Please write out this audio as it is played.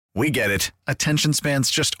We get it. Attention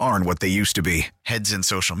spans just aren't what they used to be. Heads in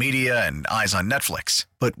social media and eyes on Netflix.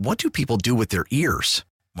 But what do people do with their ears?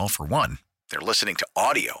 Well, for one, they're listening to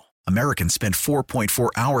audio. Americans spend 4.4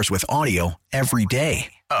 hours with audio every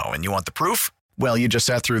day. Oh, and you want the proof? Well, you just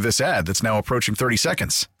sat through this ad that's now approaching 30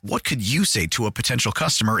 seconds. What could you say to a potential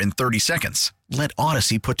customer in 30 seconds? Let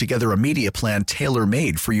Odyssey put together a media plan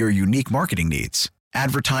tailor-made for your unique marketing needs.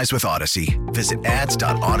 Advertise with Odyssey. Visit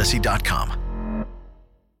ads.odyssey.com.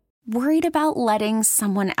 Worried about letting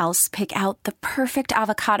someone else pick out the perfect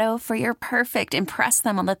avocado for your perfect impress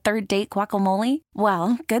them on the third date guacamole?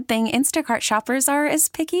 Well, good thing Instacart shoppers are as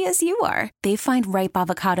picky as you are. They find ripe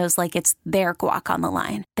avocados like it's their guac on the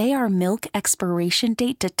line. They are milk expiration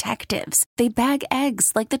date detectives. They bag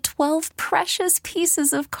eggs like the 12 precious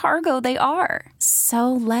pieces of cargo they are.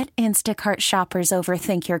 So let Instacart shoppers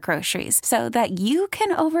overthink your groceries so that you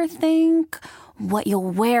can overthink what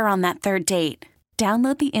you'll wear on that third date.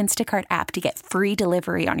 Download the Instacart app to get free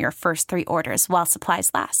delivery on your first 3 orders while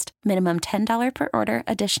supplies last. Minimum $10 per order.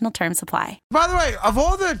 Additional terms apply. By the way, of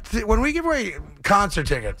all when we give away concert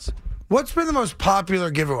tickets, what's been the most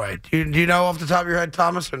popular giveaway? Do you know off the top of your head,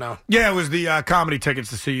 Thomas, or no? Yeah, it was the comedy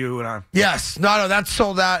tickets to see you and I. Yes. No, that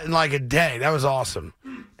sold out in like a day. That was awesome.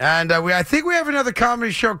 And I think we have another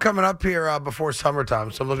comedy show coming up here before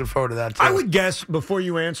summertime, so I'm looking forward to that, too. I would guess, before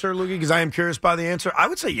you answer, Lukey, because I am curious by the answer, I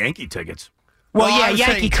would say Yankee tickets. Well, I yeah, was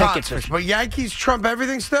Yankee saying tickets. concerts, but Yankees trump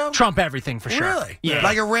everything still? Trump everything for sure. Really? Yeah.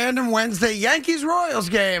 Like a random Wednesday Yankees-Royals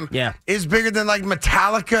game is bigger than like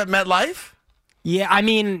Metallica at MetLife? Yeah, I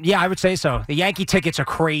mean, I would say so. The Yankee tickets are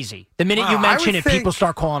crazy. The minute you mention it, people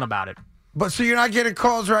start calling about it. But so you're not getting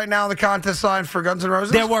calls right now on the contest line for Guns N'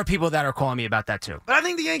 Roses? There were people that are calling me about that, too. But I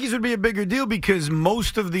think the Yankees would be a bigger deal because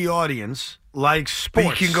most of the audience likes sports.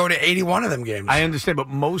 But you can go to 81 of them games. I understand, but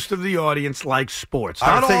most of the audience likes sports.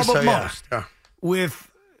 I Not think all, but so, most. Yeah. With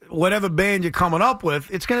whatever band you're coming up with,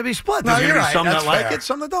 it's going to be split. No, There's going to be right. some That's that like fair. it,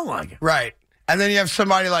 some that don't like it. Right. And then you have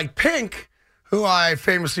somebody like Pink, who I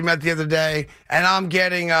famously met the other day, and I'm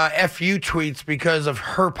getting FU tweets because of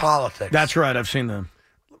her politics. That's right. I've seen them.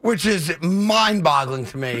 Which is mind-boggling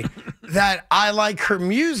to me that I like her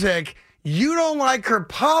music, you don't like her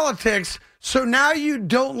politics, so now you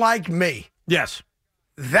don't like me. Yes.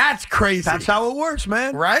 That's crazy. That's how it works,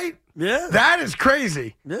 man. Right? Yeah. That is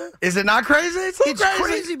crazy. Yeah. Is it not crazy? It's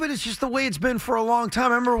crazy, but it's just the way it's been for a long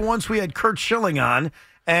time. I remember once we had Kurt Schilling on,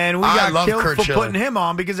 and we I got love killed Kurt for Schilling. putting him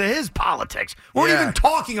on because of his politics. We weren't Yeah. even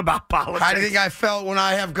talking about politics. How do you think I felt when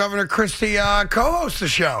I have Governor Christie co-host the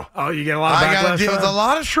show? Oh, you get a lot of I got backlash to deal for with that? a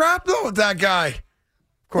lot of shrapnel with that guy.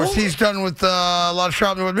 Of course, he's done with a lot of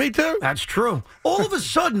shrapnel with me, too. That's true. All of a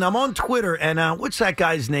sudden, I'm on Twitter, and what's that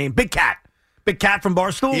guy's name? Big Cat. Big Cat from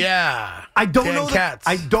Barstool? Yeah. I don't Dan know Katz.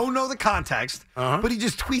 I don't know the context, but he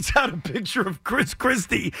just tweets out a picture of Chris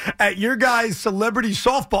Christie at your guy's celebrity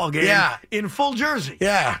softball game in full jersey.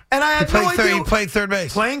 Yeah. And I had no idea. He played third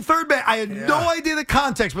base. Playing third base. I had no idea the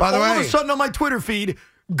context, but By the all of way- a sudden on my Twitter feed,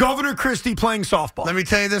 Governor Christie playing softball. Let me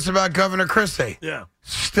tell you this about Governor Christie. Yeah.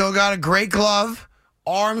 Still got a great glove.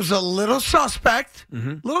 Arms a little suspect.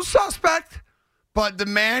 Little suspect. But the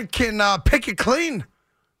man can pick it clean.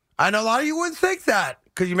 I know a lot of you wouldn't think that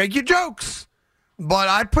because you make your jokes. But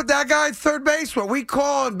I put that guy at third base, what we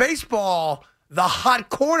call in baseball the hot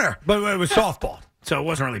corner. But it was softball, so it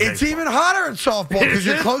wasn't really baseball. It's even hotter in softball because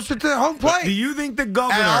you're closer to the home plate. Do you think the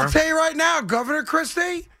governor... And I'll tell you right now, Governor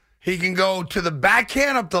Christie, he can go to the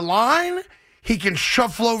backhand up the line. He can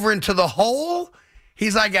shuffle over into the hole.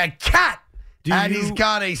 He's like a cat. He's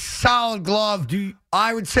got a solid glove.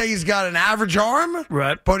 I would say he's got an average arm,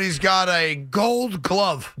 right? But he's got a gold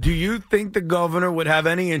glove. Do you think the governor would have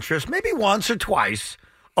any interest, maybe once or twice,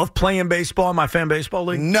 of playing baseball in my fan baseball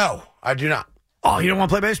league? No, I do not. Oh, you don't want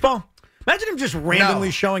to play baseball? Imagine him just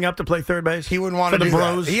randomly showing up to play third base. He wouldn't want for to the do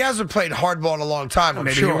bros. that. He hasn't played hardball in a long time, I'm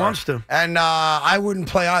maybe sure. he wants to. And I wouldn't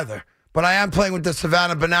play either. But I am playing with the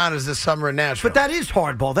Savannah Bananas this summer in Nashville. But that is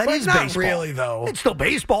hardball. That is not baseball. really, though. It's still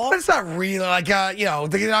baseball. But it's not really like, they're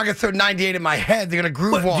not going to throw 98 in my head. They're going to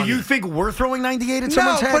groove on. Do you think we're throwing 98 at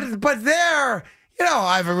someone's head? But there,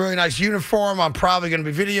 I have a really nice uniform. I'm probably going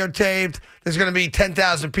to be videotaped. There's going to be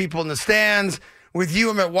 10,000 people in the stands. With you,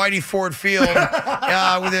 I'm at Whitey Ford Field,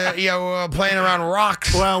 playing around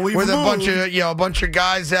rocks. Well, with a bunch of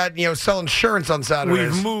guys that sell insurance on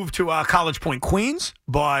Saturdays. We've moved to College Point, Queens,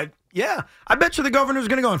 but yeah, I bet you the governor's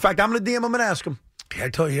going to go. In fact, I'm going to DM him and ask him. I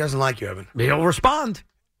told you he doesn't like you, Evan. He'll respond.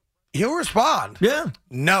 He'll respond. Yeah.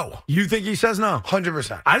 No. You think he says no?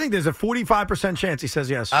 100%. I think there's a 45% chance he says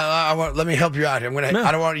yes. Let me help you out here.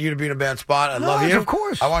 I don't want you to be in a bad spot. I love you. Of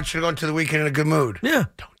course. I want you to go into the weekend in a good mood. Yeah.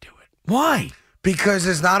 Don't do it. Why? Because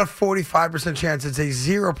it's not a 45% chance; it's a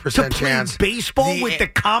 0% chance. To play baseball with the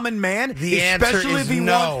common man, the answer is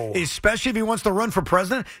no. Especially if he wants to run for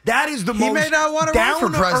president, that is the most he may not want to run for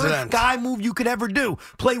president guy move you could ever do.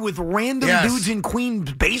 Play with random dudes in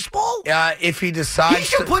Queens baseball. If he decides, he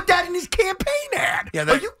should put that in his campaign ad.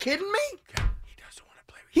 Are you kidding me?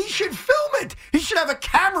 He should film it. He should have a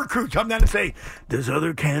camera crew come down and say, does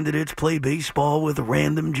other candidates play baseball with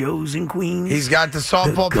random Joes in Queens? He's got the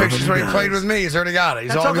softball pictures when he played with me. He's already got it.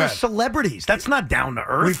 He's all good. That's celebrities. That's not down to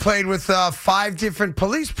earth. We played with 5 different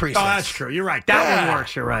police precincts. Oh, that's true. You're right. That one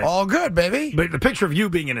works. You're right. All good, baby. But the picture of you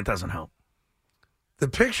being in it doesn't help. The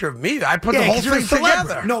picture of me, I put the whole thing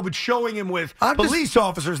together. No, but showing him with police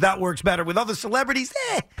officers, that works better. With other celebrities,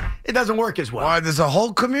 it doesn't work as well. There's a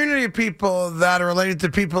whole community of people that are related to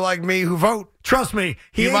people like me who vote. Trust me.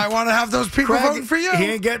 You might want to have those people voting for you. He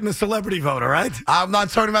ain't getting the celebrity vote, all right? I'm not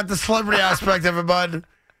talking about the celebrity aspect of it, bud.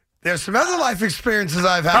 There's some other life experiences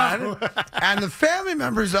I've had. And the family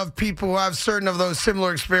members of people who have certain of those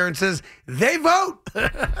similar experiences, they vote.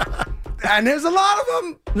 And there's a lot of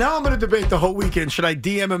them. Now I'm going to debate the whole weekend. Should I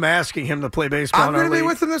DM him asking him to play baseball? I'm going to be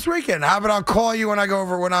with him this weekend. How about I'll call you when I go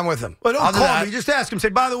over when I'm with him? Well, don't call me. Just ask him. Say,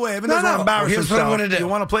 by the way, even though he's embarrassed himself, what I'm going to do. You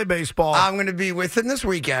want to play baseball? I'm going to be with him this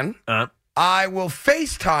weekend. I will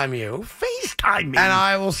FaceTime you. FaceTime me. And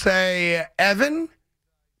I will say, Evan,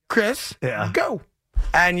 Chris, go.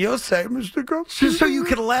 And you'll say, Mr. Gross. Just so you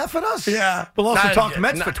can laugh at us? Yeah. We'll also talk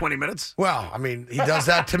Mets for 20 minutes. Well, I mean, he does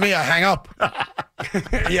that to me. I hang up.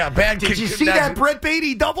 Bad. Did you see that Brett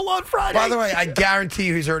Beatty double on Friday? By the way, I guarantee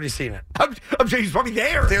you he's already seen it. I'm sure he's probably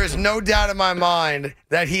there. There is no doubt in my mind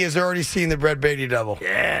that he has already seen the Brett Beatty double.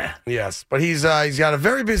 Yeah. Yes, but he's got a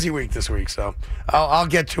very busy week this week, so I'll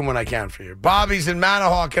get to him when I can for you. Bobby's in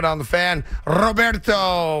Manahawkin on the Fan.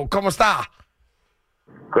 Roberto, ¿cómo está?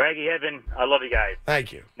 Greggy, Evan, I love you guys.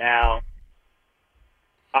 Thank you. Now,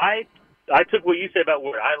 I took what you said about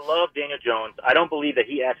Ward. I love Daniel Jones. I don't believe that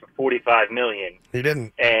he asked for $45 million. He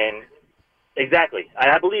didn't. And exactly,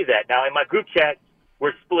 I believe that. Now, in my group chat,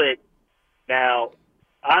 we're split. Now,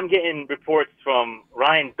 I'm getting reports from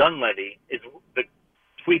Ryan Dunleavy, is the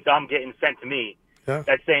tweets I'm getting sent to me,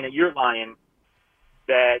 that's saying that you're lying,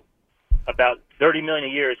 that about $30 million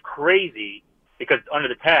a year is crazy because it's under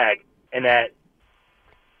the tag, and that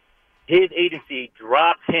his agency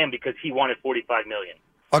dropped him because he wanted $45 million.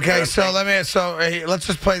 Okay, let's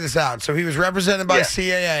just play this out. So he was represented by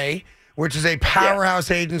CAA, which is a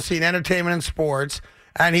powerhouse agency in entertainment and sports,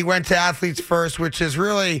 and he went to Athletes First, which is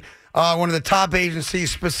really one of the top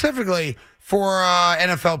agencies specifically for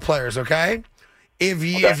NFL players. Okay,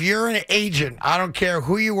 if you're an agent, I don't care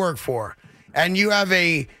who you work for, and you have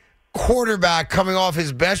a quarterback coming off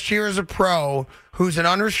his best year as a pro who's an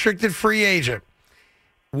unrestricted free agent,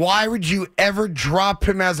 why would you ever drop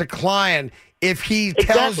him as a client if he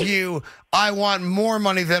tells you, I want more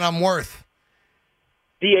money than I'm worth?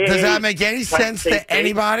 Does that make any sense to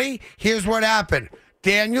anybody? Here's what happened.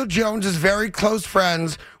 Daniel Jones is very close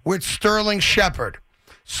friends with Sterling Shepard.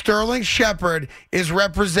 Sterling Shepard is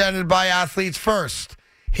represented by Athletes First.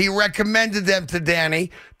 He recommended them to Danny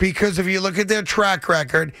because if you look at their track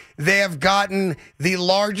record, they have gotten the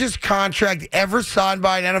largest contract ever signed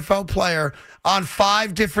by an NFL player on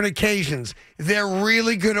 5 different occasions. They're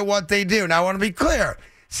really good at what they do. Now, I want to be clear.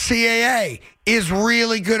 CAA is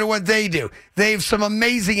really good at what they do. They have some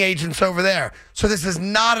amazing agents over there. So this is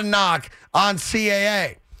not a knock on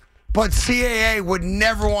CAA. But CAA would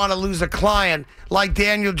never want to lose a client like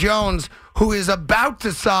Daniel Jones, who is about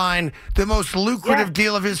to sign the most lucrative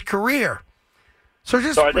deal of his career. So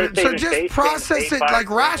just process it like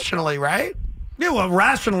rationally, right? Yeah, well,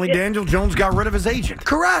 rationally, Daniel Jones got rid of his agent.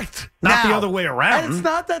 Correct. Not the other way around. And it's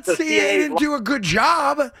not that CAA didn't do a good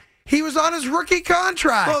job. He was on his rookie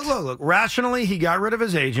contract. Look. Rationally, he got rid of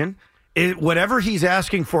his agent. Whatever he's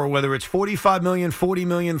asking for, whether it's $45 million, $40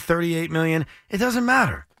 million, $38 million, it doesn't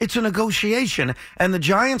matter. It's a negotiation. And the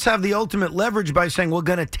Giants have the ultimate leverage by saying, we're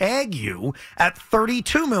going to tag you at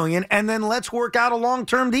 $32 million, and then let's work out a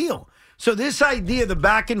long-term deal. So this idea, the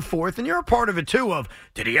back and forth, and you're a part of it too, of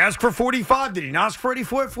did he ask for 45? Did he not ask for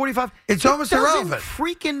 45? It's almost irrelevant. It doesn't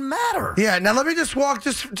freaking matter. Yeah, now let me just walk,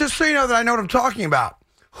 just so you know that I know what I'm talking about.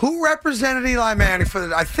 Who represented Eli Manning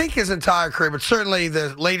for, I think, his entire career, but certainly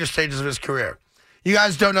the later stages of his career? You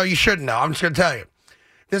guys don't know, you shouldn't know. I'm just going to tell you.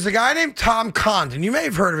 There's a guy named Tom Condon. You may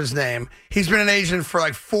have heard of his name. He's been an agent for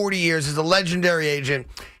like 40 years. He's a legendary agent.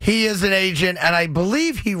 He is an agent, and I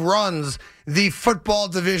believe he runs the football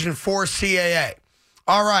division for CAA.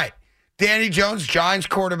 All right. Danny Jones, Giants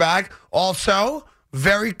quarterback, also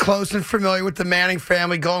very close and familiar with the Manning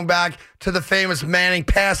family, going back to the famous Manning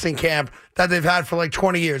passing camp that they've had for like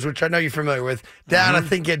 20 years, which I know you're familiar with. Down, I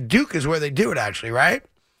think, at Duke is where they do it, actually, right?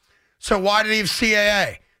 So why did he have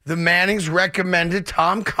CAA? The Mannings recommended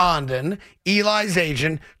Tom Condon, Eli's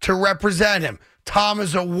agent, to represent him. Tom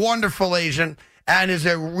is a wonderful agent and is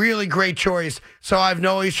a really great choice, so I have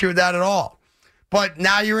no issue with that at all. But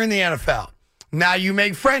now you're in the NFL. Now you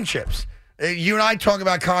make friendships. You and I talk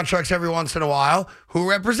about contracts every once in a while. Who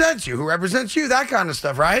represents you? Who represents you? That kind of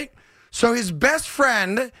stuff, right? So his best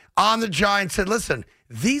friend on the Giants said, listen,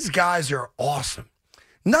 these guys are awesome.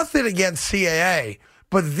 Nothing against CAA,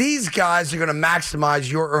 but these guys are going to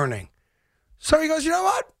maximize your earning. So he goes, you know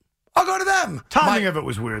what? I'll go to them. Timing of it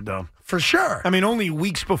was weird, though. For sure. I mean, only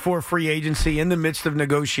weeks before free agency, in the midst of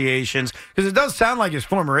negotiations, because it does sound like his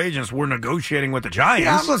former agents were negotiating with the Giants.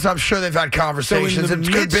 Yeah, I'm sure they've had conversations. So in the it's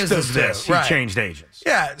good midst business of this, he changed agents.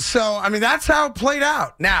 Yeah, so, I mean, that's how it played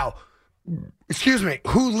out. Now, excuse me,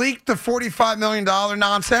 who leaked the $45 million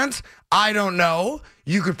nonsense? I don't know.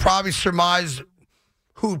 You could probably surmise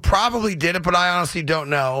who probably did it, but I honestly don't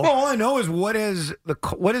know. Well, all I know is what is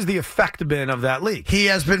the effect been of that leak? He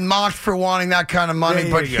has been mocked for wanting that kind of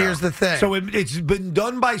money, but here's the thing. So it's been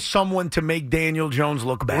done by someone to make Daniel Jones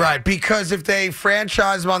look bad. Right, because if they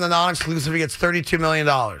franchise him on the non-exclusive, he gets $32 million.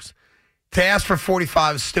 To ask for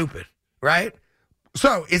 45 is stupid, right?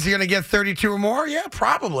 So is he going to get 32 or more? Yeah,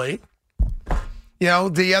 probably. You know,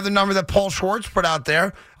 the other number that Paul Schwartz put out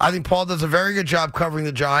there, I think Paul does a very good job covering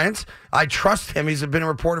the Giants. I trust him. He's been a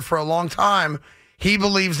reporter for a long time. He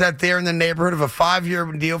believes that they're in the neighborhood of a 5-year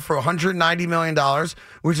deal for $190 million,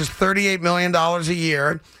 which is $38 million a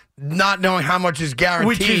year, not knowing how much is guaranteed.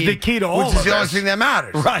 Which is the key to all of this. Which is the only thing that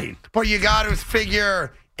matters. Right. But you got to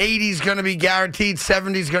figure 80 is going to be guaranteed,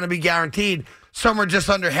 70 is going to be guaranteed, somewhere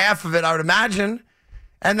just under half of it, I would imagine,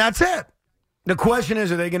 and that's it. The question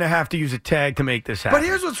is, are they going to have to use a tag to make this happen? But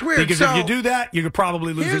here's what's weird. Because if you do that, you could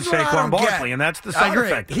probably lose in Saquon Barkley, and that's the side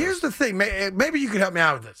effect of Here's the thing. Maybe you could help me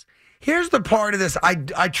out with this. Here's the part of this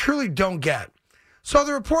I truly don't get. So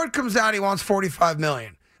the report comes out he wants $45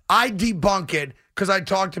 million. I debunk it because I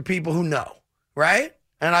talk to people who know, right?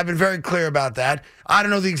 And I've been very clear about that. I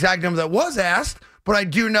don't know the exact number that was asked, but I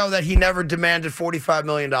do know that he never demanded $45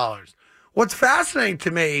 million. What's fascinating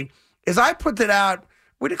to me is I put that out.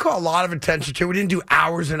 We didn't call a lot of attention to it. We didn't do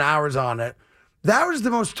hours and hours on it. That was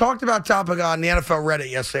the most talked about topic on the NFL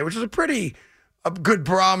Reddit yesterday, which is a good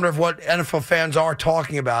barometer of what NFL fans are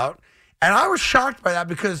talking about. And I was shocked by that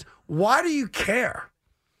because why do you care?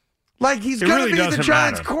 Like, he's going to be the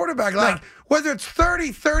Giants quarterback. Like, whether it's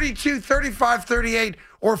 30, 32, 35, 38,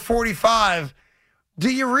 or 45,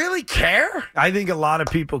 do you really care? I think a lot of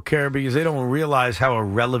people care because they don't realize how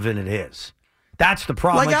irrelevant it is. That's the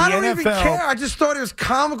problem. Like I don't even care. I just thought it was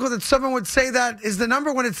comical that someone would say that is the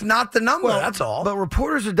number when it's not the number. Well, that's all. But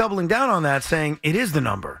reporters are doubling down on that, saying it is the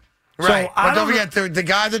number. Right. So but don't forget, the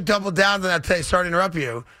guy that doubled down on that today, sorry to interrupt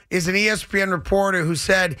you, is an ESPN reporter who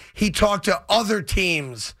said he talked to other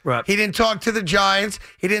teams. Right. He didn't talk to the Giants.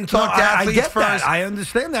 He didn't talk to athletes I get first. That. I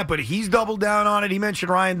understand that, but he's doubled down on it. He mentioned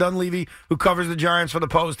Ryan Dunleavy, who covers the Giants for the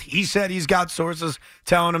Post. He said he's got sources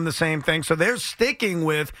telling him the same thing. So they're sticking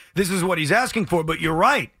with this is what he's asking for. But you're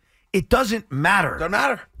right. It doesn't matter. Doesn't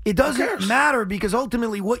matter. It doesn't matter because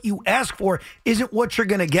ultimately what you ask for isn't what you're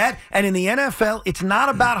going to get. And in the NFL, it's not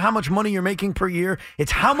about how much money you're making per year.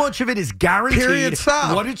 It's how much of it is guaranteed. Period.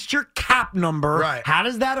 Stop. What is your cap number? Right. How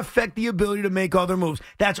does that affect the ability to make other moves?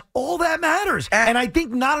 That's all that matters. And I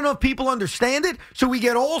think not enough people understand it, so we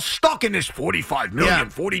get all stuck in this $45 million,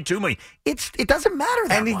 $42 million. It doesn't matter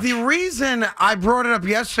that much. And the reason I brought it up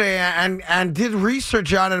yesterday and did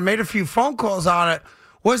research on it and made a few phone calls on it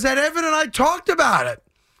was that Evan and I talked about it.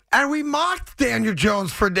 And we mocked Daniel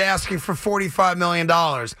Jones for asking for $45 million.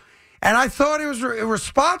 And I thought it was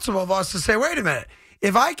irresponsible of us to say, wait a minute,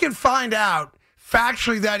 if I can find out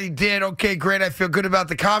factually that he did, okay, great, I feel good about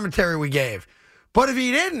the commentary we gave. But if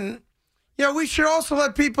he didn't, we should also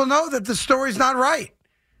let people know that the story's not right.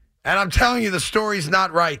 And I'm telling you, the story's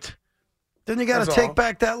not right. Then you got to take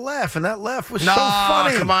back that laugh, and that laugh was so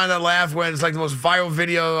funny. Come on, that laugh when it's like the most viral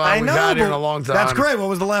video we've had here in a long time. That's great. What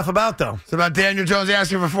was the laugh about, though? It's about Daniel Jones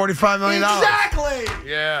asking for $45 million. Exactly.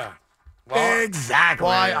 Yeah. Well, exactly.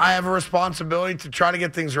 Well, I have a responsibility to try to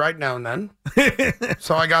get things right now and then.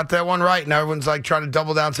 So I got that one right, and everyone's like trying to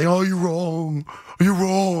double down, saying, "Oh, you're wrong. You're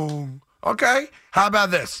wrong." Okay. How about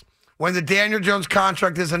this? When the Daniel Jones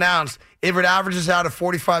contract is announced, if it averages out at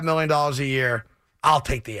 $45 million a year, I'll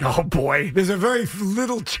take the L. Oh, boy. There's a very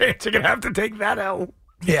little chance you're going to have to take that L.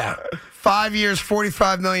 Yeah. 5 years,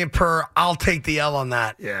 $45 million per. I'll take the L on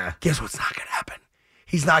that. Yeah. Guess what's not going to happen?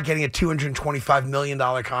 he's not getting a $225 million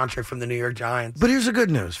contract from the New York Giants. But here's the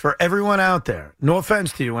good news for everyone out there. No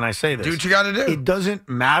offense to you when I say this. Do what you got to do. It doesn't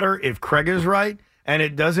matter if Craig is right, and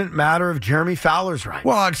it doesn't matter if Jeremy Fowler's right.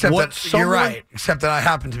 Well, except that you're right. Except that I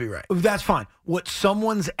happen to be right. That's fine. What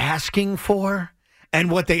someone's asking for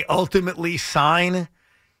and what they ultimately sign,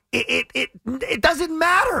 it doesn't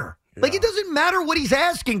matter. Yeah. Like, it doesn't matter what he's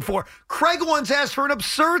asking for. Craig once asked for an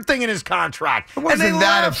absurd thing in his contract. It wasn't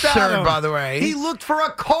that absurd, by the way. He looked for a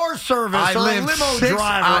car service or a limo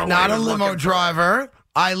driver. Not a limo driver.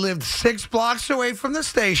 I lived 6 blocks away from the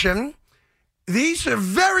station. These are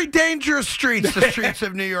very dangerous streets, the streets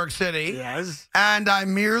of New York City. Yes. And I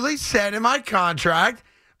merely said in my contract,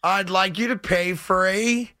 I'd like you to pay for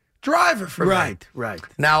a driver for me. Right.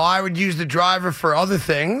 Now, I would use the driver for other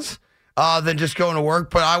things than just going to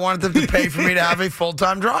work, but I wanted them to pay for me to have a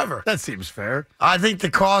full-time driver. That seems fair. I think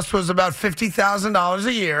the cost was about $50,000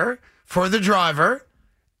 a year for the driver,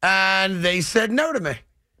 and they said no to me.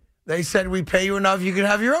 They said, we pay you enough, you can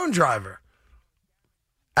have your own driver.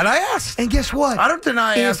 And I asked. And guess what? I don't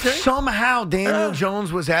deny asking. If somehow Daniel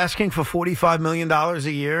Jones was asking for $45 million a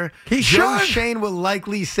year, Joe Shane will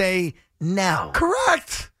likely say no.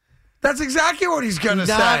 Correct. That's exactly what he's going to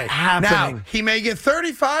say. Not happening. Now, he may get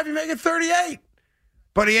 35, he may get 38,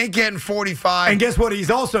 but he ain't getting 45. And guess what he's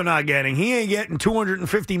also not getting? He ain't getting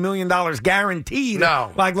 $250 million guaranteed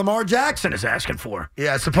like Lamar Jackson is asking for.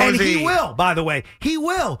 Yeah, supposedly. And he will, by the way. He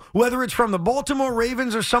will. Whether it's from the Baltimore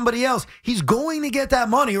Ravens or somebody else, he's going to get that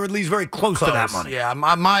money, or at least very close to that money. Yeah,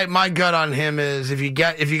 my gut on him is if you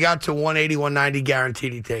got to 180, 190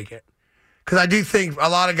 guaranteed, he'd take it. Because I do think a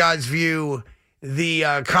lot of guys view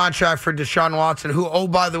the contract for Deshaun Watson, who, oh,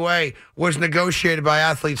 by the way, was negotiated by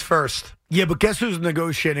Athletes First. Yeah, but guess who's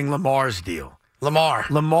negotiating Lamar's deal? Lamar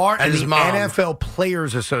and the NFL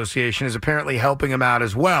Players Association is apparently helping him out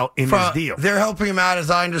as well in this deal. They're helping him out, as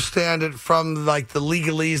I understand it, from like the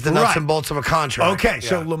legalese, the nuts and bolts of a contract. Okay,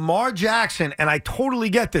 so Lamar Jackson, and I totally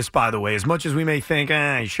get this, by the way, as much as we may think,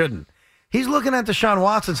 he shouldn't. He's looking at Deshaun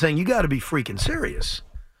Watson saying, you got to be freaking serious.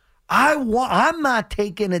 I'm not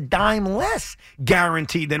taking a dime less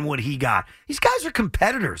guaranteed than what he got. These guys are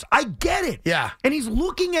competitors. I get it. Yeah. And he's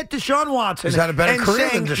looking at Deshaun Watson. He's had a better career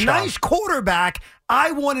saying, than Deshaun. Nice quarterback.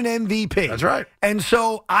 I want an MVP. That's right. And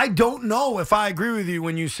so I don't know if I agree with you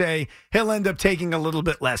when you say he'll end up taking a little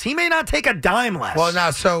bit less. He may not take a dime less. Well,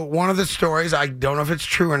 now, so one of the stories, I don't know if it's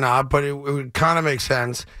true or not, but it would kind of make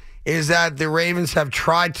sense, is that the Ravens have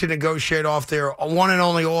tried to negotiate off their one and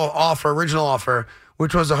only original offer,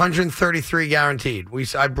 which was 133 guaranteed.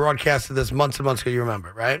 I broadcasted this months and months ago, you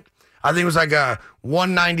remember, right? I think it was like a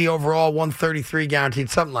 190 overall, 133 guaranteed,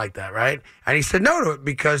 something like that, right? And he said no to it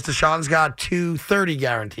because Deshaun's got 230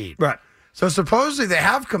 guaranteed. Right. So supposedly they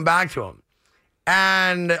have come back to him.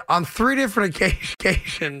 And on 3 different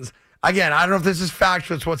occasions, again, I don't know if this is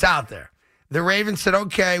factual, it's what's out there. The Ravens said,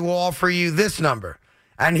 okay, we'll offer you this number.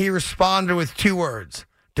 And he responded with 2 words,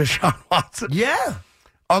 Deshaun Watson. Yeah.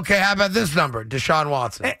 Okay, how about this number, Deshaun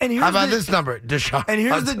Watson? And how about this number, Deshaun And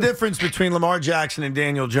here's Watson? the difference between Lamar Jackson and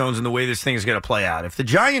Daniel Jones and the way this thing is going to play out. If the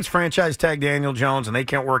Giants franchise tag Daniel Jones and they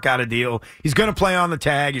can't work out a deal, he's going to play on the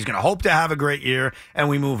tag. He's going to hope to have a great year, and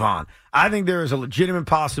we move on. I think there is a legitimate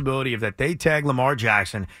possibility of that they tag Lamar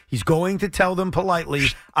Jackson. He's going to tell them politely,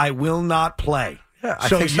 I will not play. Yeah, I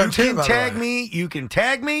think so too, you can tag me. You can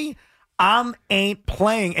tag me. I ain't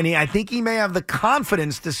playing. And I think he may have the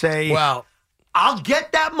confidence to say, well, I'll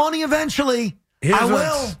get that money eventually. I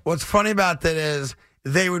will. What's funny about that is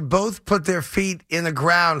they would both put their feet in the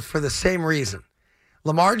ground for the same reason.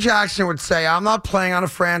 Lamar Jackson would say, I'm not playing on a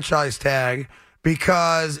franchise tag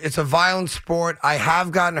because it's a violent sport. I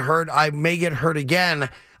have gotten hurt. I may get hurt again.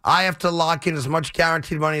 I have to lock in as much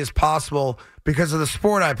guaranteed money as possible because of the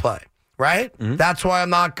sport I play, right? Mm-hmm. That's why I'm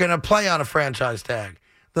not going to play on a franchise tag.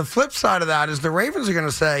 The flip side of that is the Ravens are going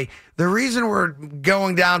to say, the reason we're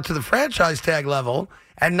going down to the franchise tag level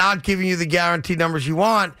and not giving you the guaranteed numbers you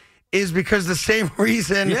want is because the same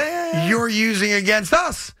reason you're using against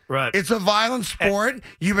us. Right. It's a violent sport.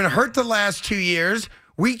 You've been hurt the last 2 years.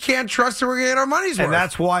 We can't trust that we're going to get our money's worth. And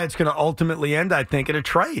that's why it's going to ultimately end, I think, in a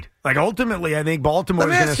trade. Like, ultimately, I think Baltimore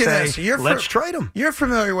is going to say, let's trade him. You're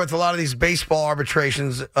familiar with a lot of these baseball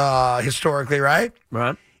arbitrations historically, right?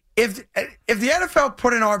 Right. If the NFL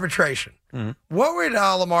put in arbitration, what would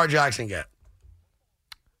Lamar Jackson get?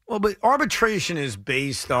 Well, but arbitration is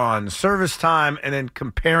based on service time and then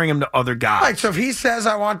comparing him to other guys. Right, so if he says,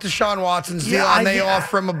 I want Deshaun Watson's deal, and they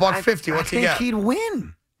offer him $150, what's he get? I think he'd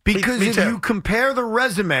win. Because if you compare the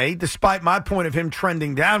resume, despite my point of him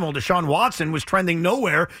trending down, well, Deshaun Watson was trending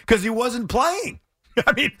nowhere because he wasn't playing.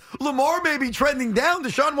 I mean, Lamar may be trending down.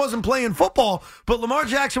 Deshaun wasn't playing football, but Lamar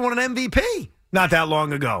Jackson won an MVP not that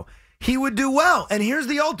long ago. He would do well. And here's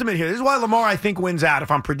the ultimate here. This is why Lamar, I think, wins out if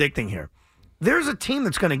I'm predicting here. There's a team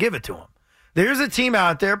that's going to give it to him. There's a team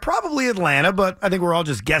out there, probably Atlanta, but I think we're all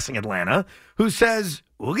just guessing Atlanta, who says,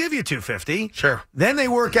 we'll give you $250. Sure. Then they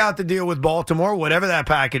work out the deal with Baltimore, whatever that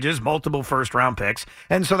package is, multiple first-round picks.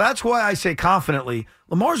 And so that's why I say confidently,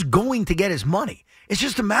 Lamar's going to get his money. It's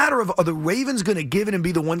just a matter of, are the Ravens going to give it and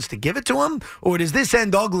be the ones to give it to him? Or does this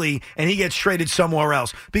end ugly and he gets traded somewhere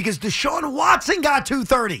else? Because Deshaun Watson got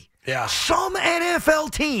 $230. Yeah. Some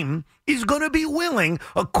NFL team is going to be willing,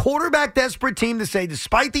 a quarterback-desperate team, to say,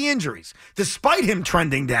 despite the injuries, despite him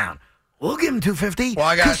trending down, we'll give him $250.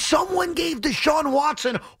 Because someone gave Deshaun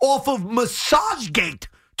Watson off of MassageGate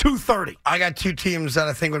 $230. I got two teams that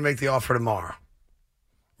I think would make the offer tomorrow.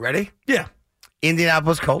 Ready? Yeah.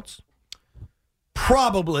 Indianapolis Colts.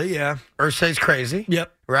 Probably, yeah. Irsay's crazy.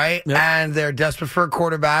 Yep. Right? Yep. And they're desperate for a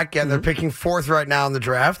quarterback, and they're picking fourth right now in the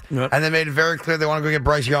draft. Yep. And they made it very clear they want to go get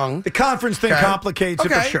Bryce Young. The conference thing complicates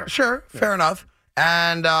it for sure. Sure. Fair enough.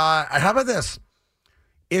 And how about this?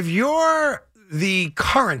 If you're the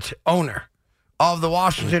current owner of the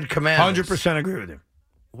Washington Commanders, 100% agree with you.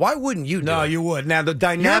 Why wouldn't you do No, it? you would. Now, the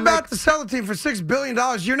dynamic... You're about to sell the team for $6 billion.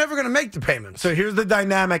 You're never going to make the payments. So here's the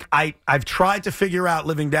dynamic I've tried to figure out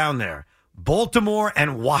living down there. Baltimore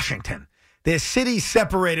and Washington. Their cities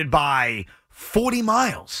separated by 40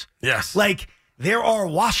 miles. Yes. Like, there are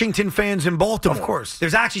Washington fans in Baltimore. Of course.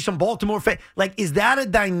 There's actually some Baltimore fans. Like, is that a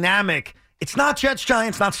dynamic? It's not Jets,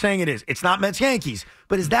 Giants, not saying it is. It's not Mets, Yankees.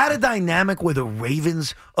 But is that a dynamic where the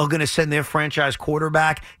Ravens are going to send their franchise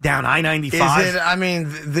quarterback down I-95? Is it? I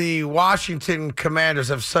mean, the Washington Commanders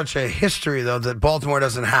have such a history, though, that Baltimore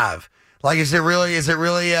doesn't have. Like, is it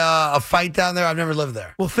really a fight down there? I've never lived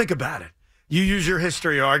there. Well, think about it. You use your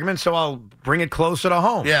history argument, so I'll bring it closer to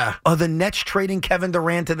home. Yeah. Are the Nets trading Kevin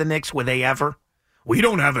Durant to the Knicks? Were they ever? We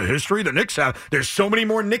don't have a history. The Knicks have. There's so many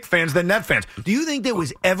more Knicks fans than Net fans. Do you think there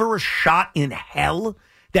was ever a shot in hell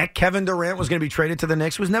that Kevin Durant was going to be traded to the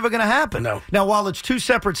Knicks? It was never going to happen. No. Now, while it's two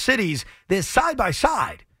separate cities, they're side by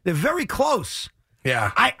side. They're very close.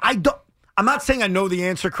 Yeah. I'm not saying I know the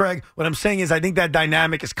answer, Craig. What I'm saying is I think that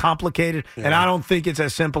dynamic is complicated, and I don't think it's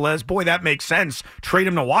as simple as, boy, that makes sense. Trade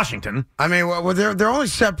him to Washington. I mean, well, they're only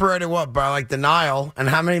separated, by like the Nile, and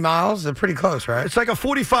how many miles? They're pretty close, right? It's like a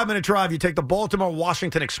 45-minute drive. You take the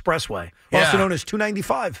Baltimore-Washington Expressway, also known as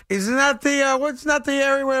 295. Isn't that the what's not the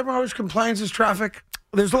area where everyone always complains is traffic?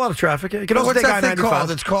 There's a lot of traffic. You can also What's take that thing I-95.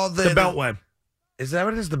 called? It's called the Beltway. Is that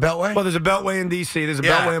what it is? The Beltway? Well, there's a Beltway in D.C. There's a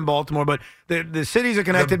Beltway in Baltimore, but the cities are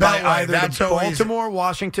connected by either the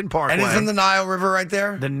Baltimore-Washington Parkway. And isn't the Nile River right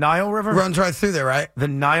there? The Nile River? Runs right through there, right? The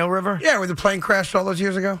Nile River? Yeah, where the plane crashed all those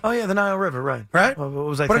years ago. Oh, yeah, the Nile River, right. Right? What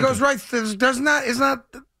was I But thinking? it goes right through, doesn't that, isn't that?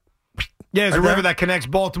 Yeah, there's a right river there? that connects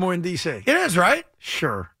Baltimore and D.C. It is, right?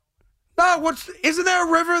 Sure. No, isn't there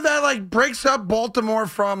a river that like breaks up Baltimore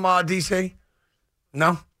from D.C.?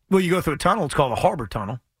 No? Well, you go through a tunnel. It's called the Harbor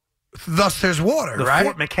Tunnel. Thus there's water, The right?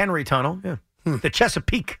 Fort McHenry Tunnel, yeah. The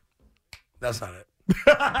Chesapeake. That's not it.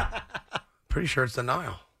 Pretty sure it's the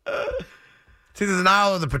Nile. It's either the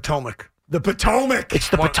Nile or the Potomac. The Potomac. It's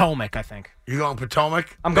the Potomac, I think. You going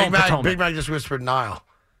Potomac? I'm going Potomac. Big Mac just whispered Nile.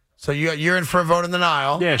 So you're in for a vote in the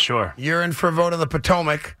Nile. Yeah, sure. You're in for a vote in the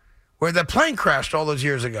Potomac, where that plane crashed all those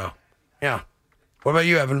years ago. Yeah. What about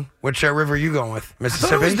you, Evan? Which river are you going with? I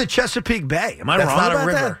Mississippi? thought it was the Chesapeake Bay. Am I That's wrong not about a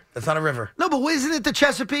river. that? That's not a river. No, but isn't it the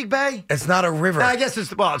Chesapeake Bay? It's not a river. I guess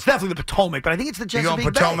it's definitely the Potomac, but I think it's the You Chesapeake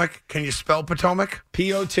going Potomac? Can you spell Potomac? Bay.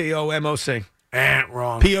 Potomoc.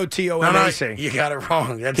 Wrong. Potomac. No, you got it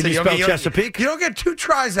wrong. That's Can it. you spell Chesapeake? You don't get two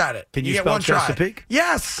tries at it. Can you get spell one try. Chesapeake?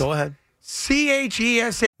 Yes. Go ahead.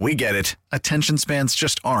 CHESA. We get it. Attention spans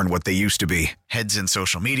just aren't what they used to be. Heads in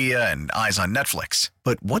social media and eyes on Netflix.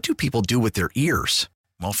 But what do people do with their ears?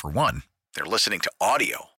 Well, for one, they're listening to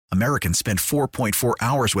audio. Americans spend 4.4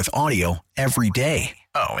 hours with audio every day.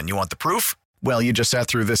 Oh, and you want the proof? Well, you just sat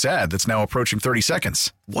through this ad that's now approaching 30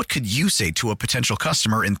 seconds. What could you say to a potential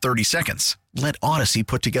customer in 30 seconds? Let Odyssey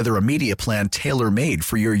put together a media plan tailor-made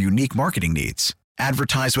for your unique marketing needs.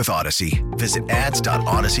 Advertise with Odyssey. Visit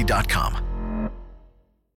ads.odyssey.com.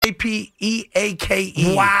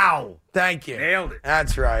 APEAKE. Wow. Thank you. Nailed it.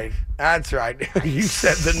 That's right. That's right. You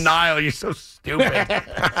said the Nile. You're so stupid.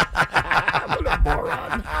 What a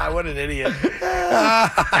moron. What an idiot.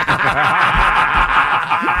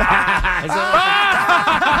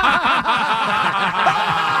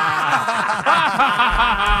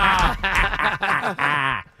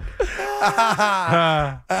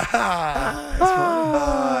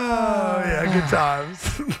 Oh, yeah, good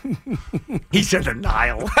times. He said the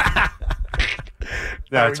Nile.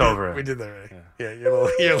 Yeah, it's over. We did that already. Yeah,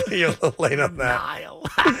 you're a little late on that.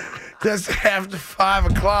 Just after 5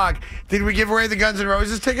 o'clock. Did we give away the Guns N'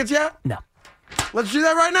 Roses tickets yet? No. Let's do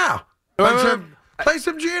that right now. Play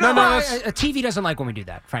some Gino. No, a TV doesn't like when we do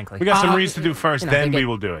that, frankly. We got some reads to do first, then we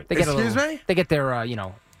will do it. Excuse me? They get their,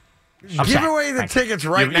 Give away the tickets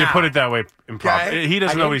right now. You put it that way, improper. Okay. He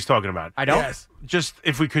doesn't know what he's talking about. I don't? Yes. Just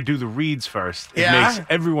if we could do the reads first, it Yeah? makes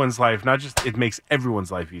everyone's life, it makes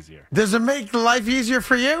everyone's life easier. Does it make life easier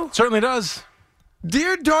for you? Certainly does.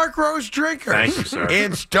 Dear Dark Roast drinkers, Thank you, sir.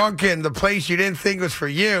 It's Dunkin', the place you didn't think was for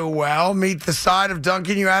you. Well, meet the side of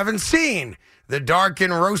Dunkin' you haven't seen. The dark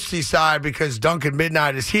and roasty side, because Dunkin'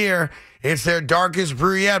 Midnight is here. It's their darkest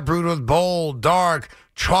brew yet, brewed with bold, dark,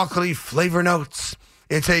 chocolatey flavor notes.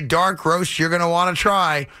 It's a dark roast you're going to want to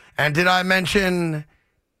try. And did I mention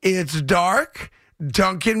it's dark?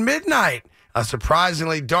 Dunkin' Midnight, a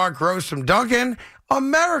surprisingly dark roast from Dunkin'.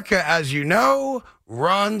 America, as you know,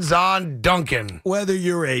 runs on Dunkin'. Whether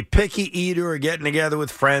you're a picky eater or getting together with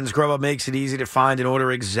friends, Grubhub makes it easy to find and order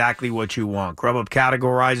exactly what you want. Grubhub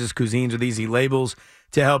categorizes cuisines with easy labels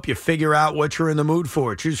to help you figure out what you're in the mood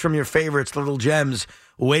for. Choose from your favorites, little gems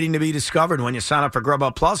waiting to be discovered. When you sign up for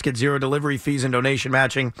Grubhub Plus, get 0 delivery fees and donation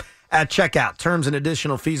matching at checkout. Terms and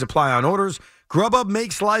additional fees apply on orders. Grubhub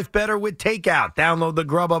makes life better with takeout. Download the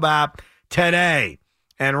Grubhub app today.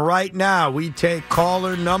 And right now, we take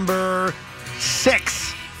caller number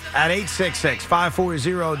 6 at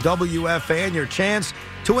 866-540-WFAN. Your chance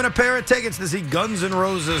to win a pair of tickets to see Guns N'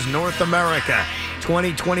 Roses North America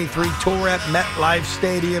 2023 tour at MetLife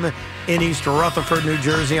Stadium in East Rutherford, New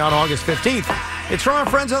Jersey on August 15th. It's from our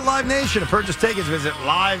friends at Live Nation. To purchase tickets, visit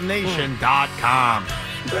livenation.com.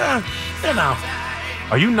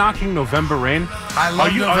 Are you knocking November Rain? I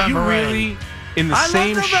love November Are you Rain. really in the I love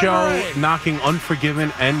same November show Rain. knocking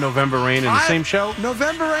Unforgiven and November Rain in the same show?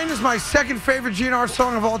 November Rain is my second favorite GNR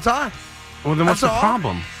song of all time. Well, then what's That's the all.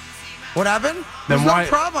 problem? What happened? Then There's why- no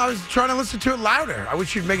problem. I was trying to listen to it louder. I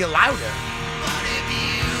wish you'd make it louder.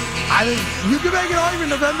 You can make an argument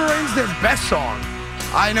November Rain's their best song.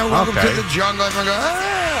 I know Welcome Okay. to the Jungle. Everyone goes,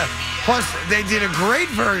 ah. Plus, they did a great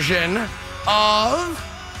version of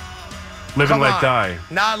Live Come and Let on. Die.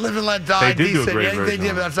 Not Live and Let Die. They did do a Decent. great Yeah, version They did,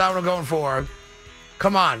 of but it. that's not what I'm going for.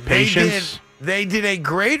 Come on. Patience. They did a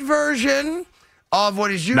great version of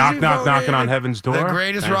what is usually Knock, knock, voted knocking on Heaven's Door? The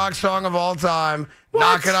greatest Thanks. rock song of all time.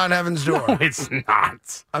 Knocking on Heaven's Door. No, it's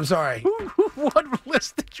not. I'm sorry. What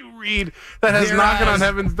list did you read that has There Knocking on has-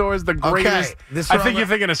 Heaven's Door as the Okay, greatest? this is I what think I'm- you're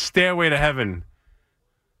thinking of Stairway to Heaven.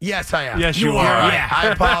 Yes, I am. Yes, you are. Yeah. I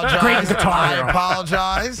apologize. Great guitar I hero.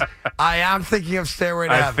 apologize. I am thinking of Stairway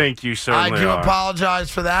to I Heaven. think you certainly I do are. apologize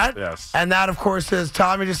for that. Yes. And that, of course, as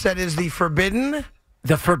Tommy just said, is the Forbidden.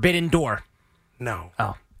 The Forbidden Door. No.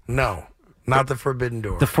 Oh. No. Not the Forbidden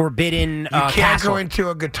Door. The Forbidden You can't Castle. go into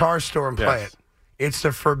a guitar store and play Yes. it. It's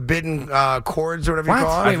the forbidden chords or whatever What? you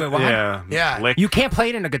call it. Wait, what? Yeah. Yeah. Lick. You can't play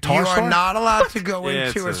it in a guitar You store? are not allowed to go Yeah,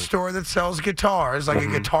 into a it's a- store that sells guitars, like a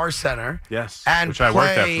Guitar Center. Yes, and which I worked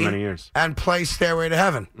at for play- many years. And play Stairway to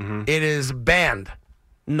Heaven. It is banned.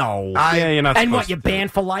 No. Yeah, you're not And supposed what, you're to do it.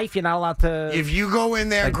 banned for life? You're not allowed to... If you go in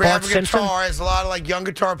there and Like grab Bart a Simpson? guitar, there's a lot of like young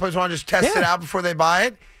guitar players want to just test it Yeah. out before they buy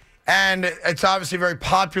it. And it's obviously a very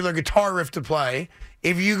popular guitar riff to play.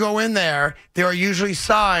 If you go in there, there are usually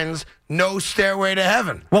signs, no Stairway to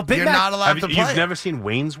Heaven. Well, Big You're Mac- not allowed to play You've it. never seen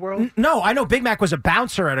Wayne's World? No, I know Big Mac was a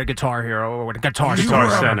bouncer at a Guitar Hero or a guitar You Guitar were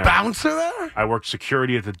store. Center. a bouncer there? I worked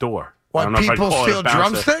security at the door. I What, don't know if I'd people call it a steal bouncer.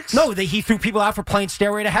 drumsticks? No, he threw people out for playing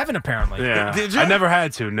Stairway to Heaven, apparently. Yeah. Did you? I never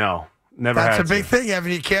had to, no. Never That's had a big to. thing,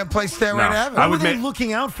 Evan. You can't play Stairway No. to Heaven. I What would were they make-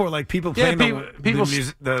 looking out for? Like people Yeah, playing people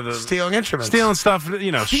the Stealing instruments. stealing stuff,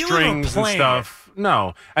 Stealing or strings and playing stuff.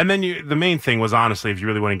 No. And then the main thing was, honestly, if you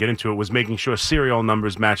really want to get into it, was making sure serial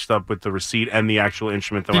numbers matched up with the receipt and the actual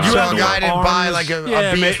instrument that Did went you out So the a door. guy didn't buy arms? like a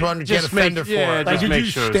Yeah, BS1 to get just a fender make- for yeah, it. Like, just did make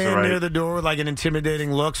you sure it's the stand right- near the door with like an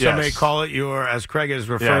intimidating look? Some may Yes. call it as Craig has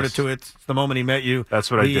referred Yes. to it, it's the moment he met you.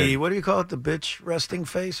 That's what I did. What do you call it? The bitch resting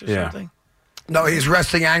face or Yeah. something? No, he's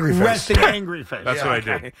resting angry face. Resting angry face. That's Yeah, what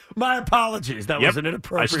I okay. did. My apologies. That Yep. was an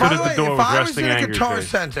inappropriate. I stood By at the the way, door if with I was resting in a angry guitar face.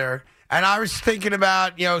 center and I was thinking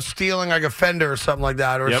about, stealing like a Fender or something like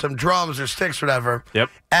that, or Yep. some drums or sticks or whatever, Yep.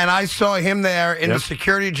 and I saw him there in the Yep.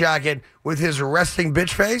 security jacket with his resting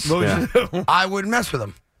bitch face, What would Yeah. you do? I wouldn't mess with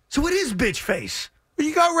him. So it is bitch face.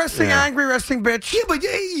 You got resting Yeah. angry, resting bitch. Yeah, but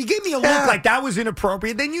you gave me a look Yeah. like that was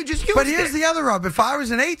inappropriate. Then you just used But here's it. the other rub. If I was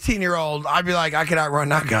an 18-year-old, I'd be like, I could outrun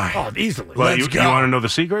that guy. Oh, easily. Well, Let's you go. want to know the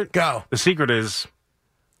secret? Go. The secret is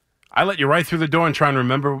I let you right through the door and try and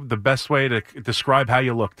remember the best way to describe how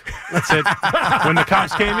you looked. That's it. When the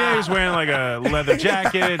cops came in, he was wearing like a leather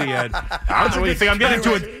jacket. He had. I don't know. You think I'm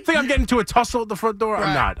getting into a tussle at the front door?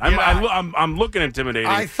 Right. I'm looking intimidating.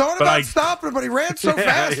 I thought about stopping him, but he ran so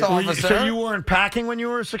fast, officer. So you weren't packing when you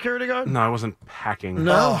were a security guard? No, I wasn't packing.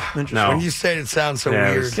 No. No. When you say it sounds so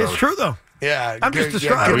weird. It's true, though. Yeah. I'm just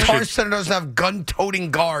describing. Guitar Center doesn't have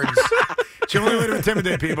gun-toting guards. It's the only way to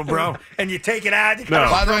intimidate people, bro. And you take it out.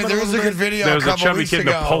 By the way, there was a good video there was a couple chubby weeks kid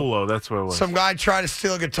ago. in a polo. That's what it was. Some guy tried to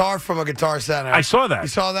steal a guitar from a Guitar Center. I saw that. You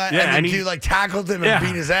saw that? Yeah, and the dude like tackled him and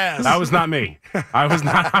beat his ass. That was not me. I was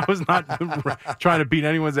not trying to beat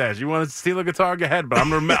anyone's ass. You want to steal a guitar? Go ahead. But I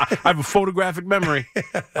have a photographic memory.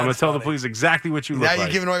 I'm going to tell the police exactly what you look like. Now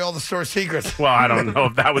you're giving away all the store secrets. Well, I don't know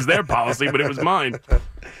if that was their policy, but it was mine.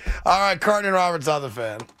 All right, Carton and Roberts on the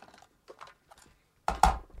Fan.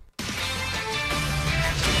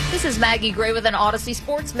 This is Maggie Gray with an Odyssey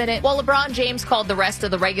Sports Minute. While LeBron James called the rest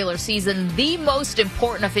of the regular season the most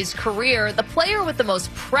important of his career, the player with the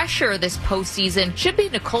most pressure this postseason should be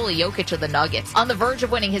Nikola Jokic of the Nuggets. On the verge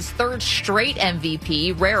of winning his third straight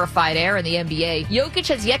MVP, rarefied air in the NBA, Jokic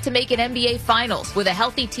has yet to make an NBA Finals. With a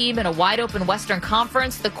healthy team and a wide-open Western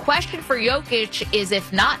Conference, the question for Jokic is,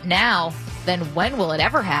 if not now, then when will it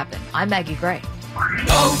ever happen? I'm Maggie Gray.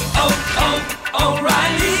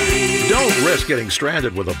 O'Reilly. Don't risk getting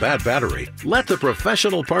stranded with a bad battery. Let the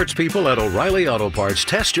professional parts people at O'Reilly Auto Parts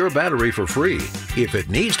test your battery for free. If it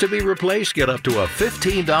needs to be replaced, get up to a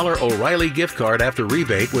 $15 O'Reilly gift card after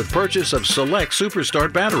rebate with purchase of select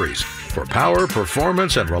Superstart batteries. For power,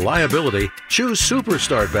 performance, and reliability, choose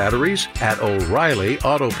Superstart batteries at O'Reilly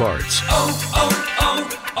Auto Parts.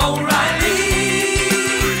 O'Reilly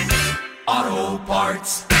Auto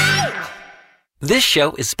Parts. This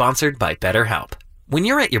show is sponsored by BetterHelp. When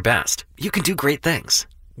you're at your best, you can do great things.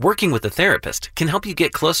 Working with a therapist can help you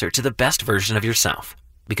get closer to the best version of yourself.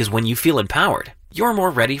 Because when you feel empowered, you're more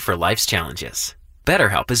ready for life's challenges.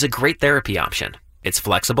 BetterHelp is a great therapy option. It's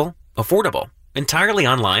flexible, affordable, entirely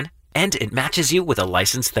online, and it matches you with a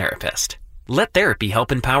licensed therapist. Let therapy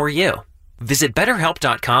help empower you. Visit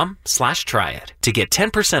BetterHelp.com/tryit to get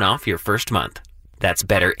 10% off your first month. That's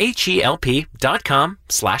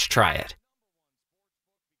BetterHelp.com/tryit.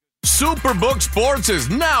 Superbook Sports is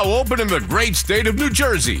now open in the great state of New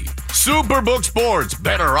Jersey. Superbook Sports,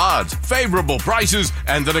 better odds, favorable prices,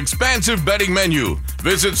 and an expansive betting menu.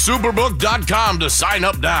 Visit superbook.com to sign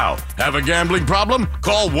up now. Have a gambling problem?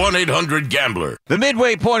 Call 1-800-GAMBLER. The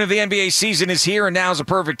midway point of the NBA season is here, and now's a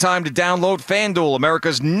perfect time to download FanDuel,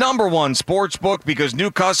 America's #1 sports book, because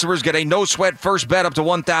new customers get a no-sweat first bet up to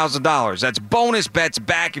 $1,000. That's bonus bets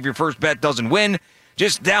back if your first bet doesn't win.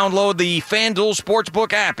 Just download the FanDuel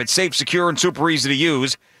Sportsbook app. It's safe, secure, and super easy to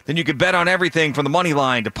use. Then you can bet on everything from the money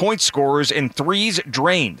line to point scorers and threes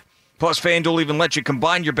drained. Plus, FanDuel even lets you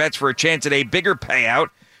combine your bets for a chance at a bigger payout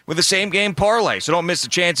with the same game parlay. So don't miss the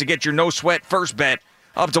chance to get your no-sweat first bet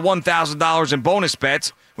up to $1,000 in bonus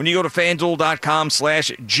bets when you go to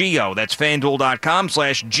FanDuel.com/GIO. That's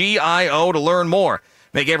FanDuel.com/GIO to learn more.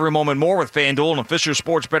 Make every moment more with FanDuel, an official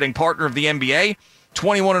sports betting partner of the NBA.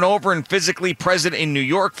 21 and over and physically present in New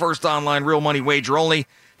York. First online real money wager only.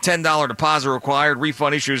 $10 deposit required.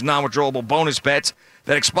 Refund issues non-withdrawable bonus bets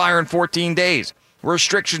that expire in 14 days.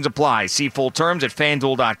 Restrictions apply. See full terms at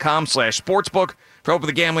FanDuel.com/sportsbook. For help with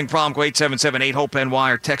a gambling problem, call 877-8-HOPE-NY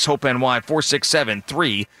or text HOPE-NY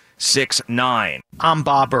 467-369. I'm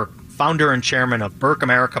Bob Burke, founder and chairman of Burke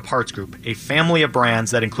America Parts Group, a family of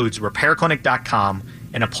brands that includes RepairClinic.com,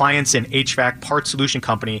 an appliance and HVAC parts solution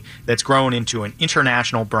company that's grown into an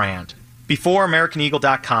international brand. Before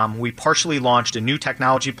AmericanEagle.com, we partially launched a new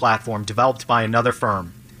technology platform developed by another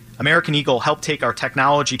firm. American Eagle helped take our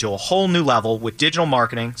technology to a whole new level with digital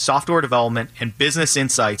marketing, software development, and business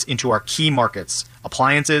insights into our key markets,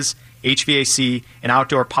 appliances, HVAC, and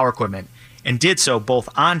outdoor power equipment, and did so both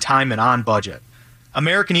on time and on budget.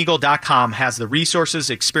 AmericanEagle.com has the resources,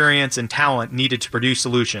 experience, and talent needed to produce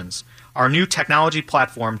solutions. Our new technology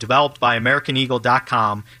platform, developed by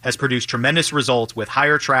AmericanEagle.com, has produced tremendous results with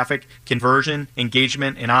higher traffic, conversion,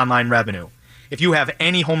 engagement, and online revenue. If you have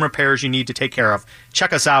any home repairs you need to take care of,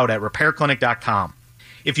 check us out at RepairClinic.com.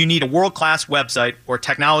 If you need a world-class website or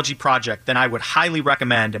technology project, then I would highly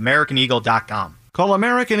recommend AmericanEagle.com. Call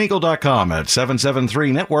AmericanEagle.com at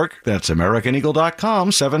 773-NETWORK. That's AmericanEagle.com,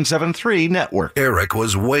 773-NETWORK. Eric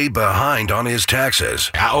was way behind on his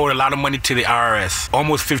taxes. I owed a lot of money to the IRS,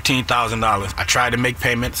 almost $15,000. I tried to make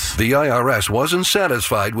payments. The IRS wasn't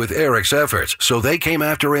satisfied with Eric's efforts, so they came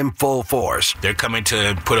after him full force. They're coming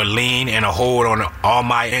to put a lien and a hold on all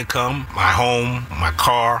my income, my home, my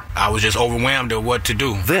car. I was just overwhelmed at what to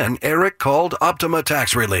do. Then Eric called Optima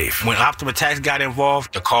Tax Relief. When Optima Tax got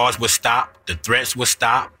involved, the calls would stop, the threats would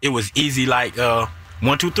stop. It was easy like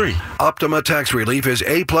 1, 2, 3. Optima Tax Relief is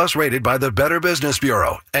A+ rated by the Better Business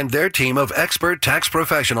Bureau, and their team of expert tax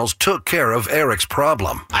professionals took care of Eric's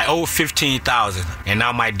problem. I owe $15,000, and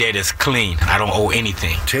now my debt is clean. I don't owe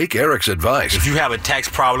anything. Take Eric's advice. If you have a tax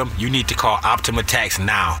problem, you need to call Optima Tax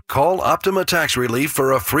now. Call Optima Tax Relief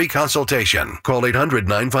for a free consultation. Call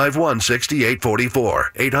 800-951-6844.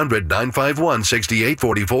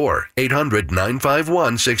 800-951-6844.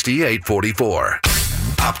 800-951-6844.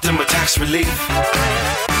 Optima Tax Relief.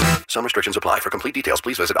 Some restrictions apply. For complete details,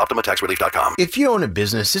 please visit OptimaTaxRelief.com. If you own a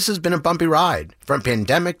business, this has been a bumpy ride. From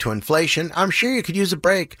pandemic to inflation, I'm sure you could use a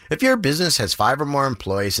break. If your business has 5 or more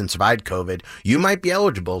employees and survived COVID, you might be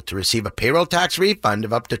eligible to receive a payroll tax refund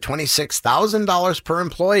of up to $26,000 per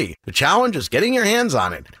employee. The challenge is getting your hands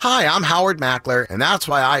on it. Hi, I'm Howard Mackler, and that's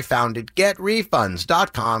why I founded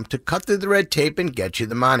GetRefunds.com to cut through the red tape and get you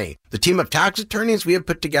the money. The team of tax attorneys we have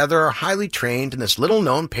put together are highly trained in this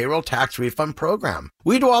little-known payroll tax refund program.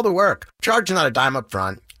 We do all the work, charge not a dime up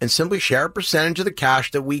front, and simply share a percentage of the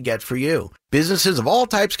cash that we get for you. Businesses of all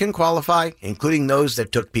types can qualify, including those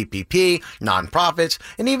that took PPP, nonprofits,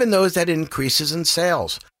 and even those that had increases in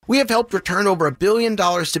sales. We have helped return over $1 billion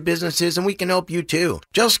to businesses, and we can help you too.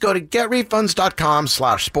 Just go to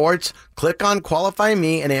getrefunds.com/sports, click on Qualify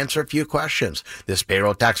Me, and answer a few questions. This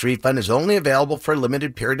payroll tax refund is only available for a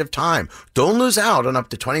limited period of time. Don't lose out on up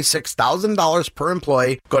to $26,000 per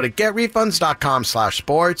employee. Go to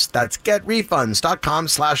getrefunds.com/sports. That's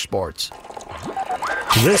getrefunds.com/sports.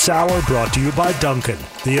 This hour brought to you by Dunkin',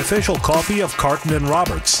 the official coffee of Carton and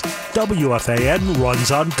Roberts. WFAN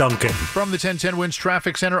runs on Dunkin'. From the 1010 Wins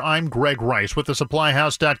Traffic Center, I'm Greg Rice with the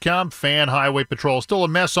SupplyHouse.com. Fan Highway Patrol. Still a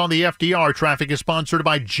mess on the FDR. Traffic is sponsored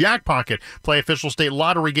by Jackpocket. Play official state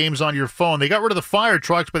lottery games on your phone. They got rid of the fire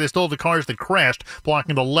trucks, but they still have the cars that crashed,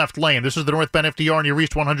 blocking the left lane. This is the northbound FDR near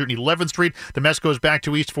East 111th Street. The mess goes back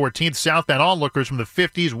to East 14th. Southbound onlookers from the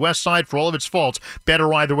 50s, west side, for all of its faults.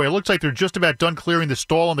 Better either way. It looks like they're just about done clearing the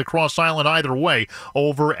stall on the Cross Island either way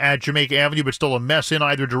over at Jamaica Avenue, but still a mess in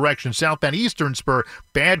either direction. Southbound Eastern Spur,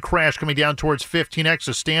 bad crash coming down towards 15X,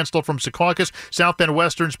 a standstill from Secaucus. Southbound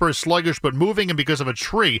Western Spur, sluggish but moving, and because of a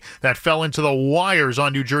tree that fell into the wires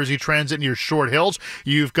on New Jersey Transit near Short Hills.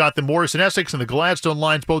 You've got the Morrison Essex and the Gladstone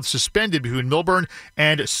lines both suspended between Milburn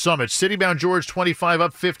and Summit. Citybound George 25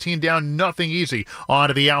 up, 15 down, nothing easy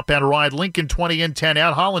onto the outbound ride. Lincoln 20 in, 10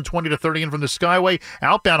 out. Holland 20 to 30 in from the Skyway.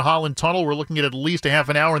 Outbound Holland Tunnel, we're looking at least a half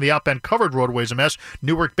an hour, and the outbound covered roadways a mess.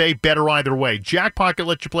 Newark Bay, better either way. Jackpocket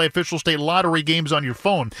lets you play official state lottery games on your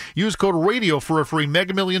phone. Use code RADIO for a free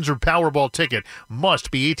Mega Millions or Powerball ticket.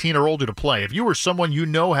 Must be 18 or older to play. If you or someone you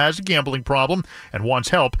know has a gambling problem and wants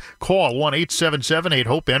help, call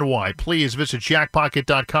 1-877-8-HOPE-NY. Please visit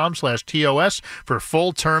jackpocket.com/TOS for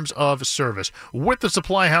full terms of service. With the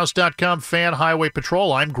SupplyHouse.com Fan Highway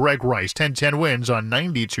Patrol, I'm Greg Rice. 1010 Wins on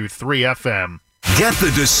 92.3 FM. Get the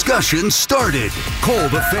discussion started. Call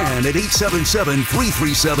the Fan at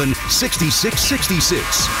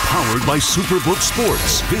 877-337-6666. Powered by Superbook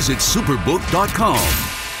Sports. Visit superbook.com.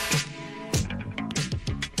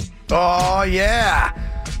 Oh, yeah.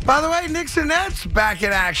 By the way, Knicks and Nets back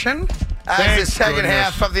in action as the second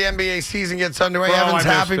half of the NBA season gets underway. Evan's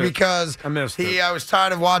happy because I was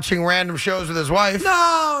tired of watching random shows with his wife.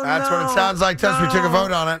 That's what it sounds like. We took a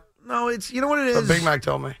vote on it. No, it's, you know what it is? But Big Mac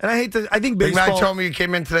told me. And I think Big baseball. Mac told me you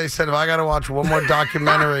came in today and said, if I got to watch one more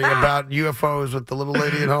documentary about UFOs with the little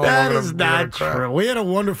lady at home. That is not true. We had a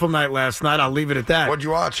wonderful night last night. I'll leave it at that. What'd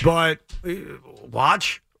you watch? But we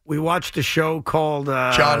watched a show called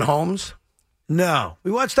John Holmes? No.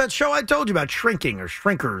 We watched that show I told you about, Shrinking or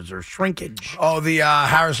Shrinkers or Shrinkage. Oh, the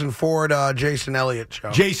Harrison Ford, Jason Elliott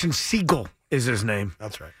show. Jason Segel is his name.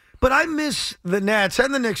 That's right. But I miss the Nats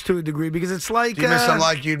and the Knicks to a degree because it's like... Do you miss them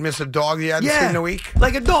like you'd miss a dog you hadn't seen in a week?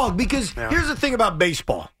 Like a dog, because here's the thing about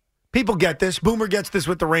baseball. People get this. Boomer gets this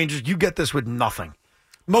with the Rangers. You get this with nothing.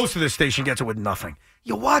 Most of this station gets it with nothing.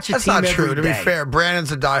 You watch a That's team not every true. To be day. fair,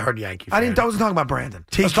 Brandon's a diehard Yankee fan. I wasn't talking about Brandon.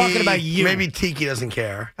 Tiki, I was talking about you. Maybe Tiki doesn't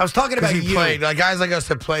care. I was talking about he you. played. Like guys like us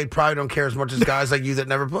that played probably don't care as much as guys like you that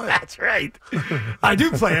never played. That's right. I do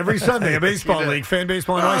play every Sunday a baseball league, fan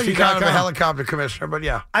baseball Oh, you kind of a NYC.com. helicopter commissioner, but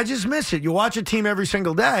yeah. I just miss it. You watch a team every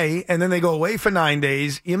single day, and then they go away for 9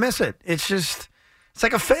 days. You miss it. It's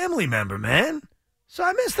like a family member, man. So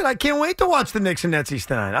I missed it. I can't wait to watch the Knicks and Netsies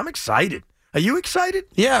tonight. I'm excited. Are you excited?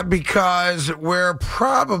 Yeah, because we're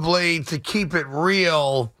probably, to keep it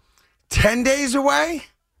real, 10 days away?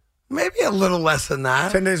 Maybe a little less than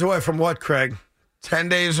that. 10 days away from what, Craig? 10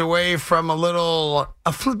 days away from a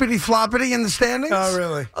flippity-floppity in the standings. Oh,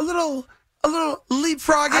 really? A little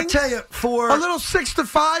leapfrogging. I tell you, for a little 6-5,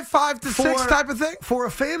 5-6 type of thing. For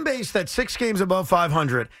a fan base that's 6 games above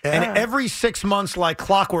 500, and every 6 months, like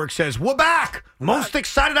clockwork, says, we're back. Most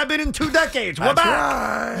excited I've been in 2 decades. We're That's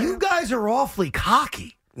back. right. You guys are awfully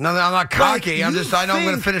cocky. No, I'm not cocky. Like, I know I'm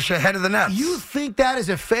going to finish ahead of the Nets. You think that is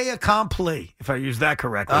a fait accompli, if I use that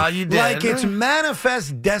correctly. You did. Like it's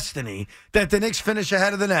manifest destiny that the Knicks finish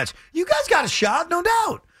ahead of the Nets. You guys got a shot, no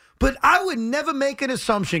doubt. But I would never make an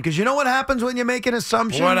assumption, because you know what happens when you make an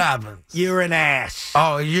assumption? What happens? You're an ass.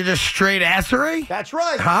 Oh, you're just straight assery? That's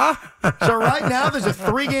right. Huh? So right now, there's a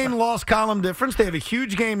 3-game loss column difference. They have a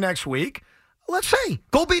huge game next week. Let's see.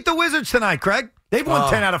 Go beat the Wizards tonight, Craig. They've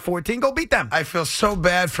won 10 out of 14. Go beat them. I feel so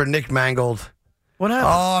bad for Nick Mangold. What happened?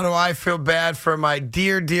 Oh, do I feel bad for my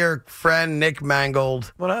dear, dear friend Nick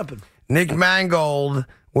Mangold. What happened? Nick Mangold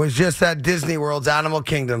was just at Disney World's Animal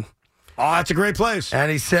Kingdom. Oh, that's a great place.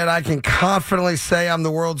 And he said, I can confidently say I'm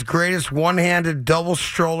the world's greatest one-handed double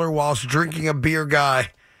stroller whilst drinking a beer guy.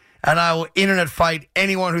 And I will internet fight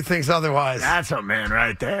anyone who thinks otherwise. That's a man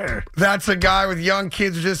right there. That's a guy with young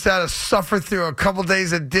kids who just had to suffer through a couple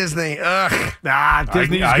days at Disney. Ugh.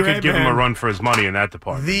 Disney's I great, could give him man. a run for his money in that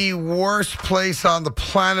department. The worst place on the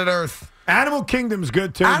planet Earth. Animal Kingdom's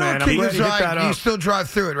good, too, Animal man. I'm glad Kingdom's you hit that right. You up. still drive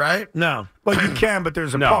through it, right? No. Well, you can, but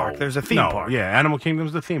there's a park. There's a theme park. Yeah, Animal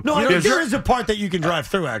Kingdom's the theme No, park. I think there is a part that you can drive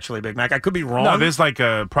through, actually, Big Mac. I could be wrong. No, there's like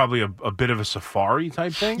probably a bit of a safari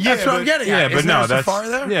type thing. Yeah, that's what I'm getting Yeah, at. but Isn't no, there a that's safari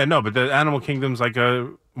there? yeah, no, but the Animal Kingdom's like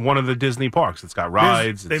one of the Disney parks. It's got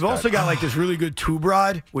rides. They've also got like this really good tube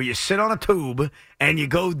ride where you sit on a tube and you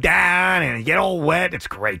go down and you get all wet. It's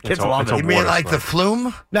great. Kids love it. You mean like the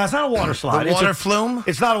flume? No, it's not a water slide. The water it's flume?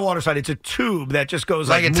 It's not a water slide. It's a tube that just goes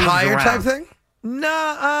Like a moves tire around. type thing?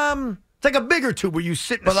 No, it's like a bigger tube where you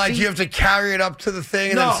sit in But a like seat. you have to carry it up to the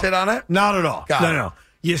thing and then sit on it? Not at all. Got it. No.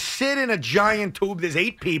 You sit in a giant tube. There's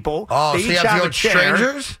 8 people. Oh, they so you each have to go a with chair.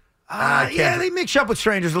 strangers? Yeah, they mix you up with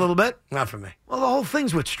strangers a little bit. Not for me. Well, the whole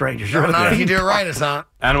thing's with strangers. No, You're not a if you theme do it park. right, it's not.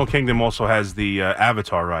 Animal Kingdom also has the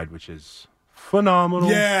Avatar ride, which is phenomenal.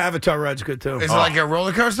 Yeah, Avatar ride's good too. Is it like a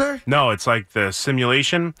roller coaster? No, it's like the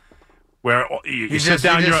simulation where you sit just-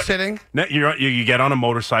 down. you're just sitting? You get on a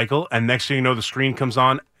motorcycle, and next thing you know, the screen comes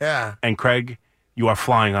on. Yeah. And Craig, you are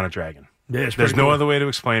flying on a dragon. Yeah, it's There's pretty no cool. other way to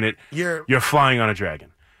explain it. You're flying on a dragon.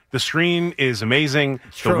 The screen is amazing.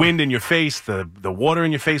 The true. wind in your face, the water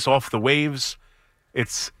in your face off the waves.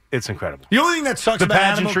 It's incredible. The only thing that sucks The about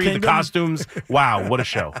Animal pageantry, the Kingdom, costumes. Wow, what a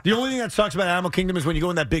show. The only thing that sucks about Animal Kingdom is when you go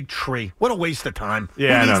in that big tree. What a waste of time.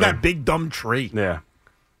 Yeah, I Who know needs that. that big dumb tree? Yeah.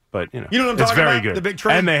 But, you know, You know what I'm it's talking very about? good. The big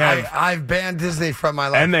tree? And they have I've banned Disney from my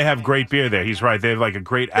life. and they have great beer there. He's right. They have like a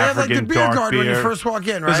great They have, like, African the beer dark garden beer. when you first walk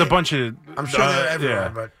in, There's a right? bunch of I'm sure they're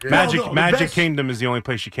everywhere, but, yeah. Magic Well, the Magic best- Kingdom is the only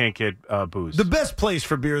place you can't get booze. The best place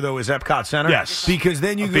for beer, though, is Epcot Center. Yes. Because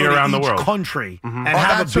then you A go beer to around the each world. country and Oh,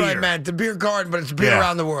 have that's a beer. what I meant. The beer garden, but it's beer Yeah.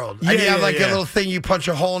 around the world. Yeah, and you have yeah, like yeah. a little thing you punch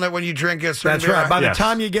a hole in it when you drink a certain That's beer. right. By Yes. the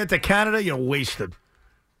time you get to Canada, you're wasted.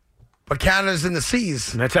 But Canada's in the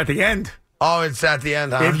seas. And that's at the end. Oh, it's at the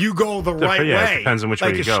end, huh? If you go the right yeah, it way. depends on which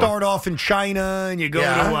like way you go. start off in China and you go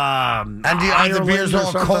Yeah. to and are the Ireland beers or all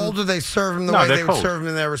something. cold, or they serve them the No, way they're they would cold. serve them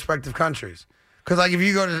in their respective countries? Because like if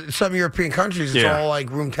you go to some European countries, it's Yeah. all like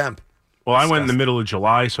room temp. well, I went in the middle of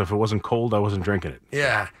July, so if it wasn't cold, I wasn't drinking it.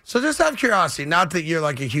 Yeah. So just out of curiosity, not that you're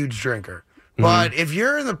like a huge drinker, Mm-hmm. but if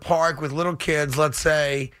you're in the park with little kids, let's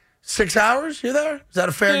say 6 hours, you're there? Is that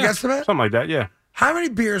a fair guesstimate? Something like that, yeah. How many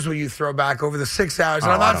beers will you throw back over the 6 hours?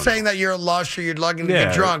 And Oh, I'm I not don't saying that you're a lush or you're lugging to Yeah.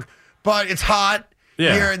 get drunk, but it's hot.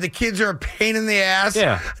 Yeah. The kids are a pain in the ass.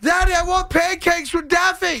 Yeah. Daddy, I want pancakes with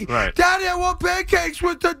Daffy. Right. Daddy, I want pancakes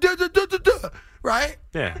with the right?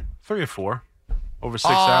 Yeah, 3 or 4 over 6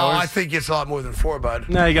 Oh, hours. I think it's a lot more than 4, bud.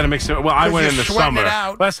 No, you got to mix it. Well, I 'Cause went you're in the sweating summer. it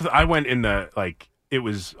out. I went in the it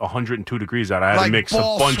was 102 degrees out. I had Like to mix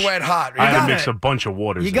ball a bunch. sweat hot. I had gotta- to mix a bunch of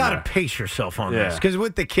waters. You in got to there. pace yourself on Yeah. this. Because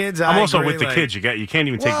with the kids, I'm I also agree, with the like- kids. You can't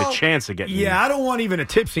even take the Well, chance of getting. Yeah, I don't want even a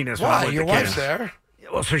tipsiness when Why? I'm with Your the wife's kids. there.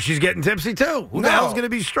 Well, so she's getting tipsy too. Who the hell's going to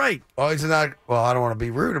be straight? Oh, it's not. Well, I don't want to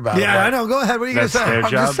be rude about it. Yeah, I know. Go ahead. What are you going to say? I'm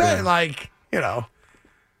just saying, like,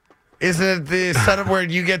 isn't it the setup where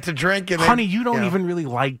you get to drink and honey, you don't even really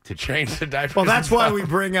like to change the diapers? Well, that's why we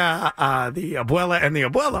bring the abuela and the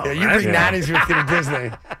abuelo. Yeah, you bring nannies with you to Disney.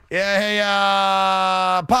 Yeah,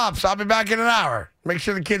 hey, Pops, I'll be back in an hour. Make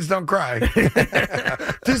sure the kids don't cry.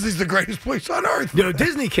 Disney's the greatest place on earth.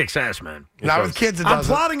 Disney kicks ass, man. Not with kids, it I'm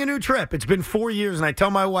doesn't. plotting a new trip. It's been 4 years, and I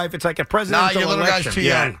tell my wife it's like a presidential your little election. guy's too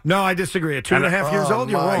young. No, I disagree. At 2.5 years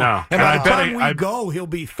old, you're wrong. No. And And by I the bet time I- we go, he'll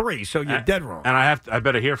be 3, so you're dead wrong. And I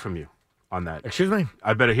better hear from you on that. Excuse me?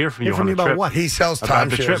 I better hear from you Hear from on me the about trip. what? He sells About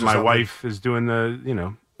the timeshares trip. or My something. wife is doing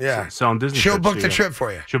the, Yeah. selling Disney She'll trips book to the you. trip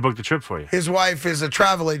for you. She'll book the trip for you. His wife is a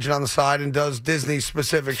travel agent on the side and does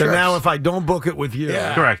Disney-specific So trips. now if I don't book it with you,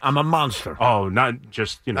 Yeah. Correct. I'm a monster. Oh, not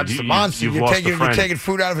just, That's you, the monster. You've You're lost taking, a friend. you're taking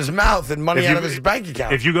food out of his mouth and money If out you- of his bank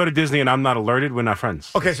account. If you go to Disney and I'm not alerted, we're not friends.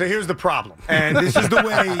 Okay, so here's the problem. And this is the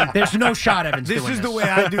way... There's no shot Evans This doing is this. the way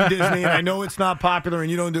I do Disney, and I know it's not popular, and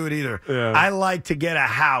you don't do it either. Yeah. I like to get a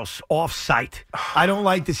house off-site. I don't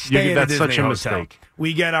like to stay in a that's Disney such a hotel. mistake.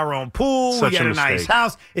 We get our own pool. Such we get a a nice mistake.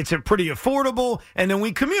 house. It's a pretty affordable, and then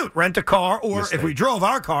we commute, rent a car, or if we drove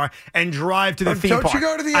our car and drive to the theme Don't park. you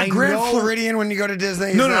go to the I Grand know- Floridian when you go to Disney?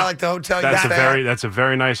 No, Isn't no. that like the hotel That's you a stay at? that's a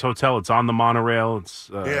very nice hotel. It's on the monorail. It's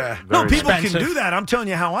Yeah. No, very people nice. can do that. I'm telling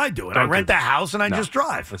you how I do it. I Don't do rent the that. house and I No, just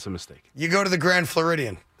drive. That's a mistake. You go to the Grand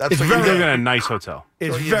Floridian. That's It's what You you go do. to a nice hotel.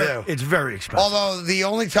 It's what you do. it's very expensive. Although the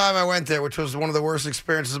only time I went there, which was one of the worst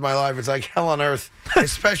experiences of my life, it's like hell on earth,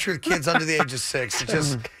 especially with kids under the age of 6.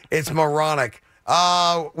 It's moronic.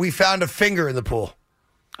 We found a finger in the pool.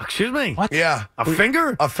 Excuse me? What? Yeah. A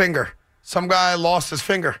finger? A finger. Some guy lost his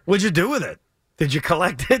finger. What'd you do with it? Did you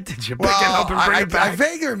collect it? Did you pick it up and bring it back? I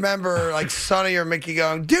vaguely remember like Sonny or Mickey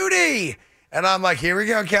going, "Duty!" And I'm like, "Here we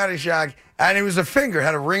go, Caddyshack." And it was a finger,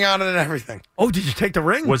 had a ring on it and everything. Oh, did you take the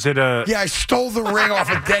ring? Was it a? Yeah, I stole the ring off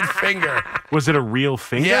a dead finger. Was it a real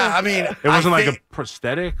finger? Yeah, I mean, it wasn't I like think- a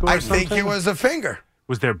prosthetic. Or I something? think it was a finger.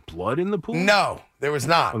 Was there blood in the pool? No, there was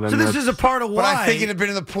not. Well, then So this that's- is a part of But why. I think it had been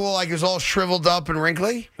in the pool, like it was all shriveled up and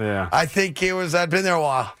wrinkly. Yeah. I think it was. I'd been there a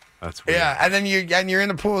while. That's weird. Yeah, and then you're in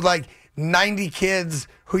the pool with like 90 kids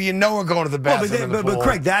who you know are going to the Well, bathroom. in the but pool.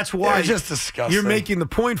 Craig, that's why It's just disgusting. you're making the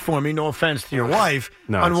point for me. No offense to your wife,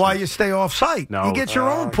 No, on it's why not. you stay off site. No. You get your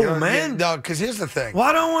own pool, man. No, because here's the thing. Well,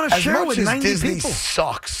 I don't want to As share much with as 90 Disney people.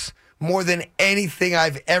 sucks more than anything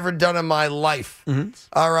I've ever done in my life. Mm-hmm.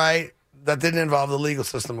 All right, that didn't involve the legal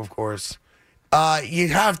system, of course. You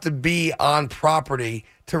have to be on property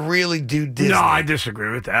to really do Disney. No, I disagree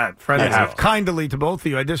with that. Friend, You have to. kindly to both of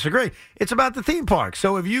you, I disagree. It's about the theme park.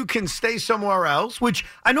 So if you can stay somewhere else, which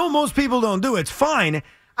I know most people don't do, it's fine.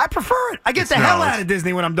 I prefer it. I get the hell out of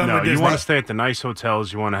Disney when I'm done No, with Disney. you want to stay at the nice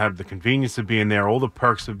hotels. You want to have the convenience of being there, all the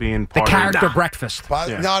perks of being The part character of breakfast. But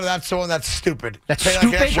Yeah. no, that's the one that's stupid. That's Pay stupid?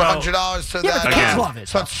 Like an extra Well, $100 so yeah, that but kids love it.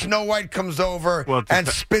 So that Snow White comes over Well, it and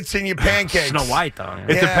dep- spits in your pancakes. Snow White, though.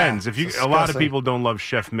 It Yeah, depends. If you, it's a lot of disgusting. people don't love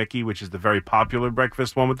Chef Mickey, which is the very popular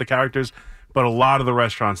breakfast one with the characters, but a lot of the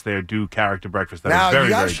restaurants there do character breakfast. That Now is very,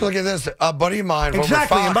 you very guys should look at this. A buddy of mine, from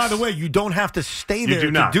Exactly. Fox, And by the way, you don't have to stay there do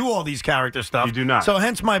to not. do all these character stuff. You do not. So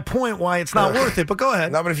hence my point why it's not worth it. But go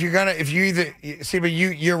ahead. No, but if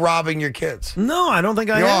you're robbing your kids. No, I don't think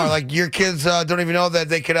I You am. are. Like your kids don't even know that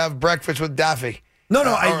they could have breakfast with Daffy. No,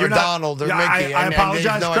 or you're not. Donald or Yeah, Mickey. I and apologize, they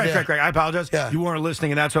have no idea. Craig. I apologize. Yeah. You weren't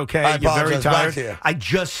listening, and that's okay. I You're very apologize back tired. to you. I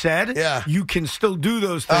just said Yeah. you can still do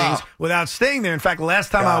those things Oh. without staying there. In fact, last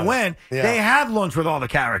time Got I it. went, Yeah. they have lunch with all the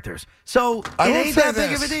characters. So I it will ain't say that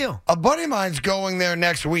big this. of a deal. A buddy of mine's going there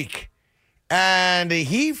next week, and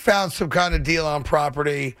he found some kind of deal on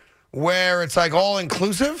property where it's like all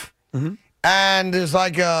inclusive, Mm-hmm. and there's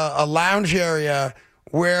like a lounge area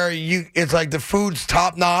where it's like the food's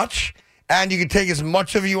top notch, and you can take as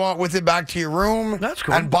much of you want with it back to your room. That's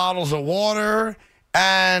cool. And bottles of water,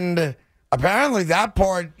 and apparently that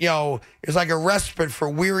part, is like a respite for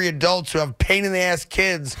weary adults who have pain in the ass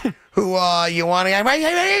kids who you want to.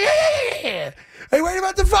 Hey, wait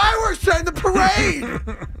about the fireworks tonight, the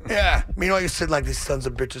parade. Yeah. Meanwhile, you're sitting like these sons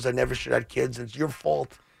of bitches. I never should have had kids. It's your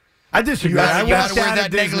fault. I disagree. You had I to walked wear out that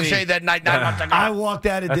of Disney. negligee that night 9 months ago. I walked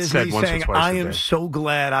out of That's Disney said once or saying, twice I a am day. so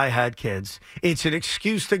glad I had kids. It's an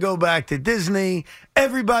excuse to go back to Disney.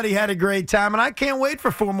 Everybody had a great time, and I can't wait for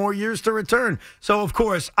 4 more years to return. So, of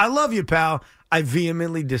course, I love you, pal. I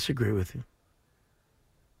vehemently disagree with you.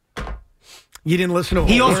 You didn't listen to him.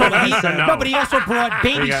 He also No. but he also brought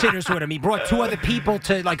babysitters with him. He brought 2 other people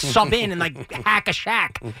to like sub in and like hack a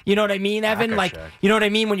shack. You know what I mean, Evan? Like, you know what I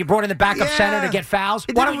mean when you brought in the backup center to get fouls.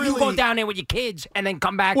 Why don't you go down there with your kids and then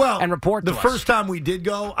come back and report to us? The first time we did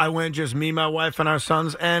go, I went just me, my wife, and our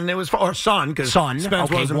sons, and it was for our son because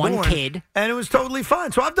Spence wasn't one born, kid, and it was totally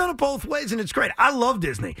fine. So I've done it both ways, and it's great. I love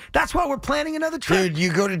Disney. That's why we're planning another trip. Dude,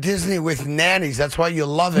 you go to Disney with nannies. That's why you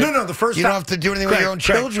love it. No, the first you time. don't have to do anything with your own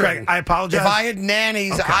children. Craig, I apologize. If I had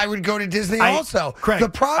nannies, I would go to Disney also. Craig, the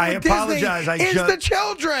problem with Disney is the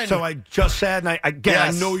children. So I just said, and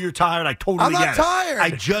I know you're tired. I totally get it. I'm not tired. I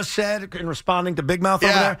just said, in responding to Big Mouth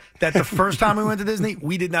over there, that the first time we went to Disney,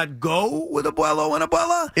 we did not go with Abuelo and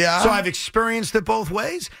Abuela. Yeah. So I've experienced it both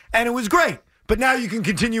ways, and it was great. But now you can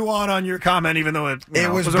continue on your comment, even though it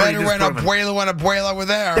was better when Abuelo and Abuela were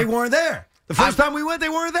there. They weren't there. The first time we went, they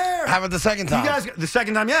weren't there. How about the second time? You guys, the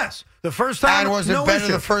second time, yes. The first time, and was it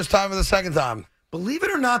better the first time or the second time? Believe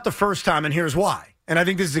it or not, the first time, and here's why. And I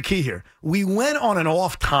think this is the key here. We went on an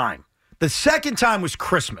off time. The second time was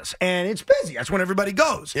Christmas, and it's busy. That's when everybody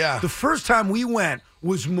goes. Yeah. The first time we went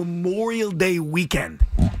was Memorial Day weekend,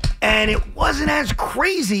 and it wasn't as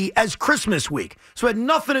crazy as Christmas week. So it had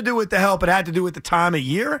nothing to do with the help. It had to do with the time of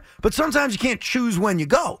year. But sometimes you can't choose when you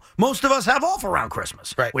go. Most of us have off around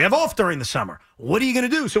Christmas. Right. We have off during the summer. What are you going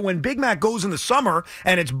to do? So when Big Mac goes in the summer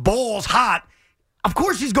and it's balls hot, of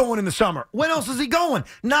course he's going in the summer. When else is he going?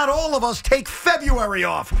 Not all of us take February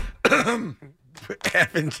off.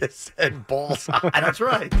 Evan just said balls hot. That's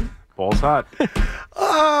right. Balls hot.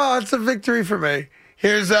 Oh, it's a victory for me.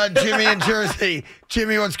 Here's Jimmy in Jersey.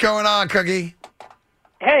 Jimmy, what's going on, Cookie?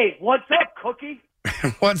 Hey, what's up, Cookie?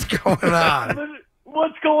 What's going on?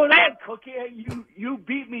 What's going on, Cookie? You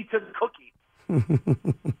beat me to the cookie.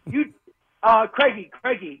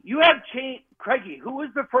 Craigie, you have changed. Craigie, who was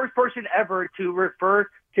the first person ever to refer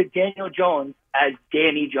to Daniel Jones as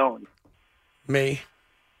Danny Jones? Me.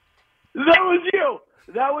 That was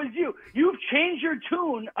you. You've changed your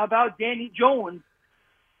tune about Danny Jones.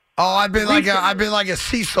 Oh, I've been like a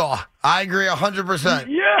seesaw. I agree 100%.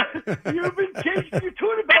 Yeah, you've been changing your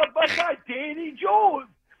tune about my guy Danny Jones.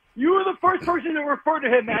 You were the first person to refer to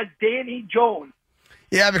him as Danny Jones.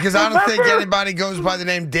 Yeah, because I don't think anybody goes by the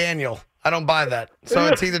name Daniel. I don't buy that. So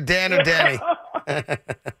it's either Dan or Danny. All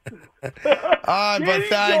right, but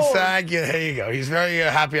thank you. There you go. He's very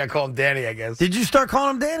happy I call him Danny, I guess. Did you start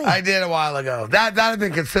calling him Danny? I did a while ago. That I've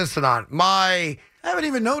been consistent on. I haven't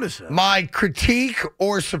even noticed it. My critique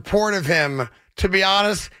or support of him, to be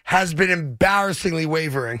honest, has been embarrassingly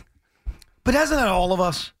wavering. But hasn't that all of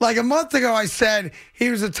us? Like a month ago, I said he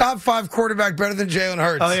was a top 5 quarterback better than Jalen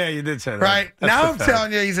Hurts. Oh, yeah, you did say that. Right? That's now pathetic. I'm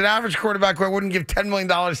telling you, he's an average quarterback who I wouldn't give $10 million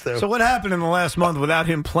to. So what happened in the last month without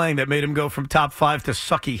him playing that made him go from top 5 to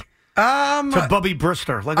sucky to Bubby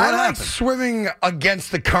Brister? Like, what I like happened? swimming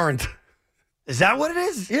against the current. Is that what it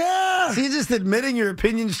is? Yeah. So you're just admitting your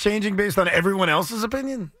opinion's changing based on everyone else's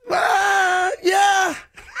opinion? Yeah.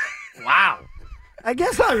 Wow. I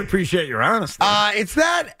guess I appreciate your honesty. It's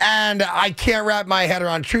that, and I can't wrap my head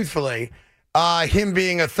around, truthfully, him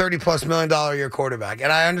being a $30+ million a year quarterback.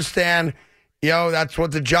 And I understand, that's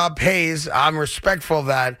what the job pays. I'm respectful of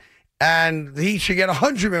that. And he should get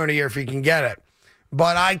 $100 million a year if he can get it.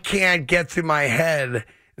 But I can't get through my head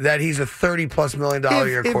that he's a $30+ million a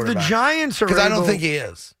year quarterback. If the Giants are because I don't think he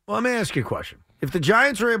is. Well, let me ask you a question. If the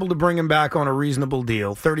Giants are able to bring him back on a reasonable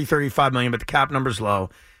deal, $35 million, but the cap number's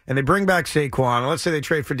low, and they bring back Saquon, let's say they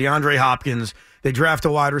trade for DeAndre Hopkins, they draft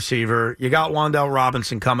a wide receiver, you got Wan'Dale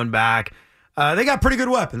Robinson coming back, they got pretty good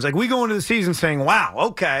weapons. Like, we go into the season saying, wow,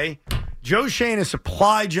 okay, Joe Shane has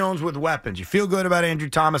supplied Jones with weapons. You feel good about Andrew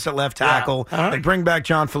Thomas at left tackle. Yeah. Uh-huh. They bring back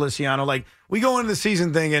John Feliciano. Like, we go into the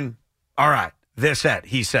season thinking, all right, they're set,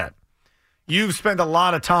 he said. You've spent a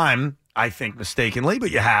lot of time, I think mistakenly, but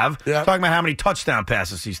you have, talking about how many touchdown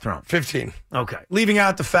passes he's thrown. 15. Okay. Leaving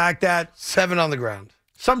out the fact that 7 on the ground.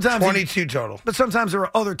 Sometimes 22 total. But sometimes there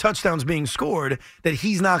are other touchdowns being scored that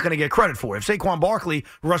he's not going to get credit for. If Saquon Barkley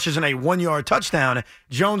rushes in a 1-yard touchdown,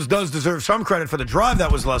 Jones does deserve some credit for the drive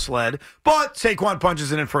that was less led, but Saquon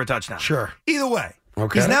punches it in for a touchdown. Sure. Either way,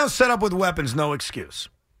 he's now set up with weapons, no excuse.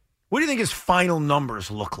 What do you think his final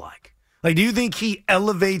numbers look like? Like, do you think he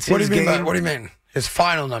elevates his game? What do you mean? His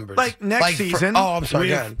final numbers. Like next season. I'm sorry,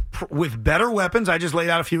 go ahead. With better weapons. I just laid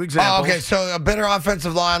out a few examples. Oh, okay, so a better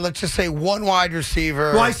offensive line. Let's just say 1 wide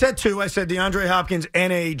receiver. Well, I said 2. I said DeAndre Hopkins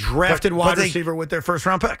and a drafted wide receiver with their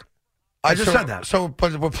first-round pick. I just said that. So,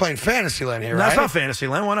 but we're playing Fantasyland here, right? That's not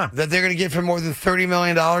Fantasyland. Why not? That they're going to give him more than $30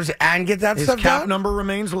 million and get that His stuff cap done? number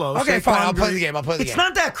remains low. Okay, Saquon fine. I'll play Barkley- the game. It's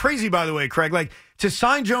not that crazy, by the way, Craig. Like, to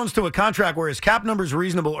sign Jones to a contract where his cap number is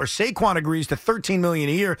reasonable, or Saquon agrees to $13 million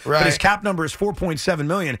a year, but his cap number is $4.7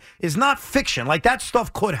 million, is not fiction. Like, that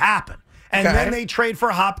stuff could happen. And then they trade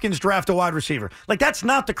for Hopkins, draft a wide receiver. Like, that's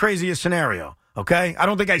not the craziest scenario. Okay? I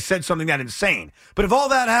don't think I said something that insane. But if all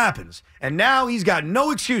that happens, and now he's got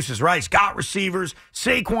no excuses, right? He's got receivers,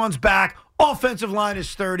 Saquon's back, offensive line is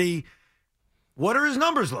sturdy. What do his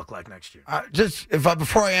numbers look like next year?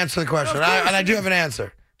 Before I answer the question, and I do have an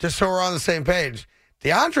answer, just so we're on the same page.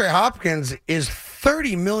 DeAndre Hopkins is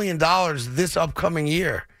 $30 million this upcoming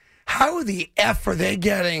year. How the F are they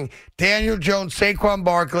getting Daniel Jones, Saquon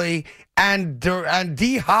Barkley, and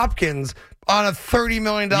D. Hopkins on a $30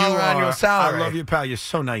 million annual salary? I love you, pal. You're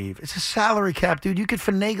so naive. It's a salary cap, dude. You could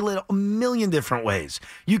finagle it a million different ways.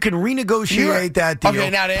 You can renegotiate that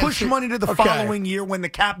deal, push money to the following year when the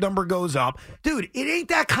cap number goes up. Dude, it ain't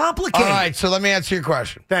that complicated. All right, so let me answer your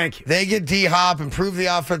question. Thank you. They get D-Hop, improve the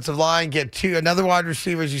offensive line, get another wide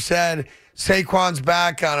receiver, as you said. Saquon's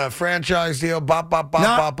back on a franchise deal. No,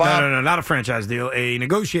 not a franchise deal. A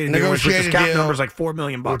negotiated deal, which his cap number is like $4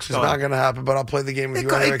 million. Which is not going to happen, but I'll play the game with you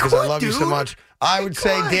anyway because I love you so much. I would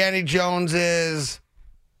say Danny Jones is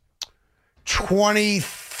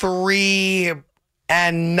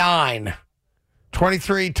 23-9.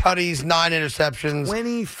 23 tutties, 9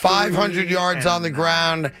 interceptions, 500 yards on the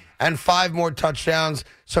ground, and 5 more touchdowns.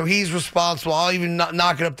 So he's responsible. I'll even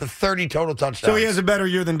knock it up to 30 total touchdowns. So he has a better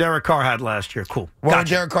year than Derek Carr had last year. Cool. What are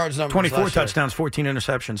Derek Carr's numbers? 24 touchdowns, 14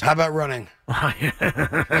 interceptions. How about running?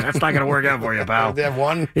 That's not going to work out for you, pal. They have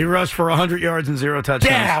one? He rushed for 100 yards and 0 touchdowns.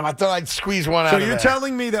 Damn, I thought I'd squeeze one out So of you're that.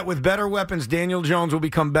 telling me that with better weapons, Daniel Jones will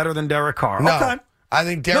become better than Derek Carr? No. Okay. I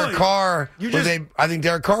think Derek Carr I think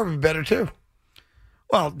Derek Carr would be better too.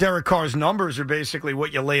 Well, Derek Carr's numbers are basically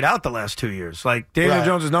what you laid out the last 2 years. Like, Daniel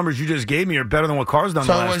Jones' numbers you just gave me are better than what Carr's done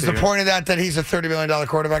the last 2 years. So was the point of that he's a $30 million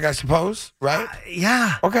quarterback, I suppose, right?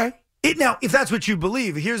 Yeah. Okay. Now, if that's what you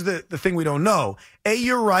believe, here's the thing we don't know. A,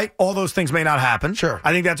 you're right. All those things may not happen. Sure.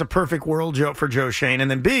 I think that's a perfect world for Joe Shane.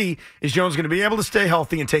 And then B, is Jones going to be able to stay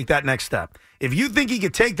healthy and take that next step? If you think he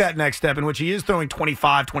could take that next step, in which he is throwing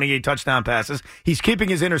 25, 28 touchdown passes, he's keeping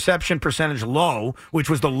his interception percentage low, which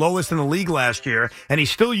was the lowest in the league last year, and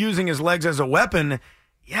he's still using his legs as a weapon,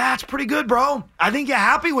 yeah, it's pretty good, bro. I think you're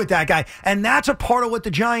happy with that guy. And that's a part of what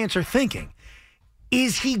the Giants are thinking.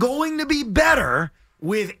 Is he going to be better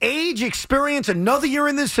with age, experience, another year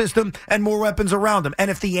in this system, and more weapons around him? And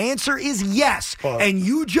if the answer is yes, and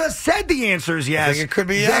you just said the answer is yes, I think it could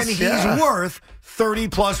be yes, then he's worth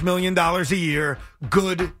 $30+ million a year.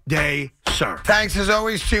 Good day, sir. Thanks as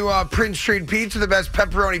always to Prince Street Pizza, the best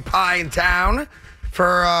pepperoni pie in town,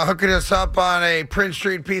 for hooking us up on a Prince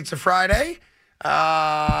Street Pizza Friday.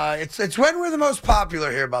 It's when we're the most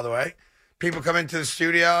popular here, by the way. People come into the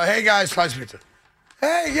studio. Hey guys, slice pizza.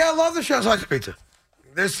 Hey, yeah, I love the show, slice pizza.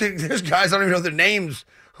 There's guys I don't even know their names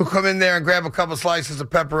who come in there and grab a couple slices of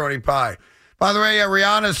pepperoni pie. By the way,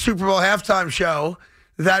 Rihanna's Super Bowl halftime show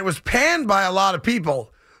that was panned by a lot of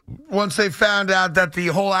people once they found out that the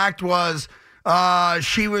whole act was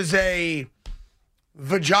she was a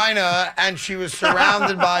vagina and she was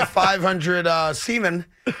surrounded by 500 semen,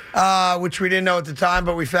 which we didn't know at the time,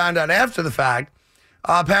 but we found out after the fact.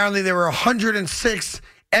 Apparently, there were 106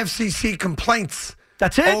 FCC complaints.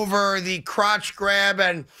 That's it? Over the crotch grab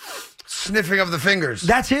and sniffing of the fingers.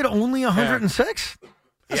 That's it? Only 106?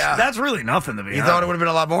 Yeah. That's really nothing to me. You thought it would have been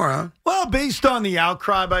a lot more, huh? Well, based on the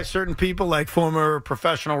outcry by certain people, like former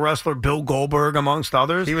professional wrestler Bill Goldberg, amongst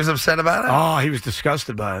others. He was upset about it? Oh, he was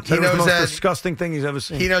disgusted by it. It was the most disgusting thing he's ever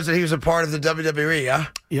seen. He knows that he was a part of the WWE, yeah?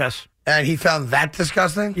 Yes. And he found that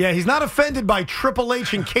disgusting? Yeah, he's not offended by Triple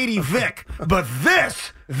H and Katie Vick, but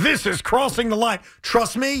this is crossing the line.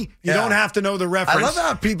 Trust me, you don't have to know the reference. I love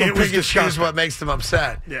how people pick and choose what makes them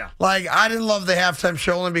upset. Yeah. Like, I didn't love the halftime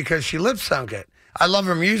show only because she lip sunk it. I love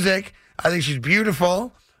her music. I think she's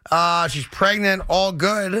beautiful. She's pregnant, all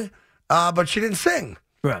good, but she didn't sing.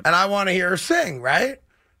 Right. And I want to hear her sing, right?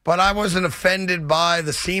 But I wasn't offended by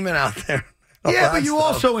the semen out there. Yeah, but you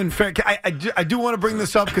also, in fact, I do want to bring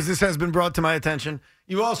this up because this has been brought to my attention.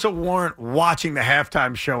 You also weren't watching the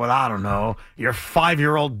halftime show with, I don't know, your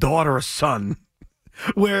 5-year-old daughter or son,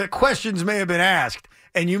 where questions may have been asked,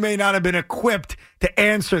 and you may not have been equipped to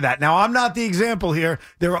answer that. Now, I'm not the example here.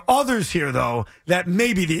 There are others here, though, that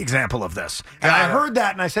may be the example of this. And I heard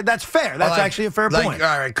that, and I said, that's fair. That's actually a fair point.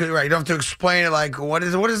 All right, you don't have to explain it like, what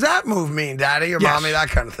does that move mean, Daddy or Mommy, that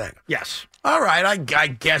kind of thing. Yes. All right, I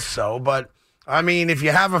guess so, but... I mean, if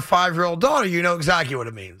you have a 5-year-old daughter, you know exactly what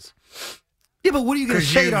it means. Yeah, but what are you going to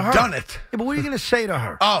say to her? You've done it. Yeah, but what are you going to say to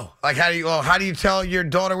her? Oh, like how do you tell your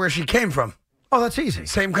daughter where she came from? Oh, that's easy.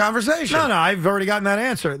 Same conversation. No, I've already gotten that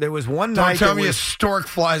answer. There was one night. Don't tell me a stork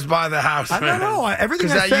flies by the house. No, everything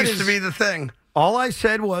I said that used to be the thing. All I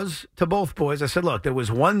said was to both boys, I said, look, there was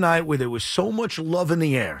one night where there was so much love in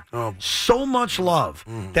the air, so much love,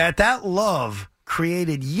 that love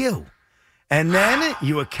created you. And then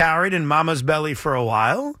you were carried in mama's belly for a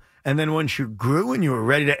while. And then once you grew and you were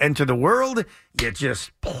ready to enter the world, you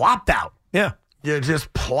just plopped out. Yeah. You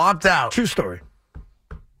just plopped out. True story.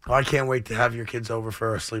 Oh, I can't wait to have your kids over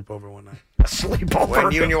for a sleepover one night. A sleepover?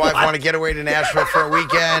 When you and your wife want to get away to Nashville for a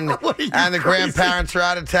weekend and the grandparents are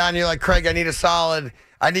out of town, you're like, Craig, I need a solid.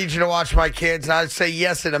 I need you to watch my kids. And I'd say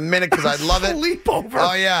yes in a minute because I'd love it. Sleepover.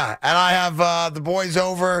 Oh, yeah. And I have the boys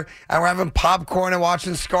over and we're having popcorn and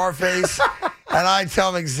watching Scarface. And I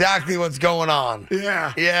tell them exactly what's going on.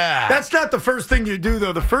 Yeah. Yeah. That's not the first thing you do,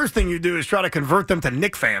 though. The first thing you do is try to convert them to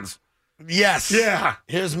Knick fans. Yes. Yeah.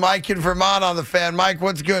 Here's Mike in Vermont on the fan. Mike,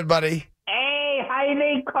 what's good, buddy? Hey, how you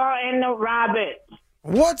doing, Carl Roberts?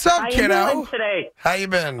 What's up, how kiddo? How you doing today? How you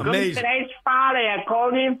been? Amazing. Today's Friday. I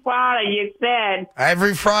called in Friday. You said.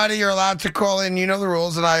 Every Friday you're allowed to call in. You know the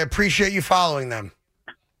rules, and I appreciate you following them.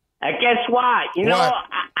 Guess what? You know,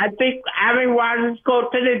 I think Aaron Rodgers go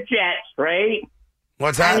to the Jets, right?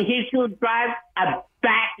 What's that? And he should drive a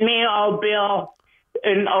Batmobile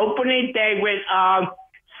in opening day with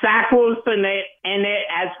Zach Wilson in it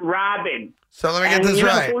as Robin. So let me get this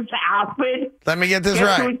right. Who's the outfit? Let me get this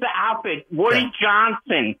right. Who's the outfit? Woody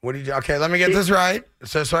Johnson. Okay, let me get this right.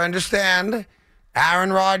 So I understand.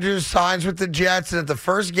 Aaron Rodgers signs with the Jets, and at the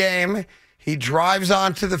first game, he drives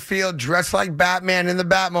onto the field dressed like Batman in the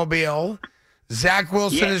Batmobile. Zach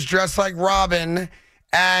Wilson is dressed like Robin,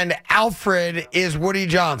 and Alfred is Woody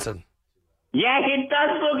Johnson. Yeah, he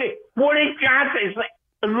does look like Woody Johnson.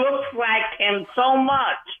 Looks like him so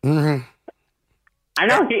much. Mm-hmm. I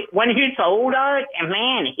know when he's older,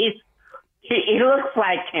 man, he looks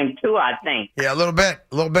like him too, I think. Yeah, a little bit.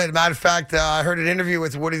 Matter of fact, I heard an interview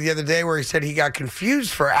with Woody the other day where he said he got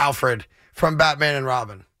confused for Alfred from Batman and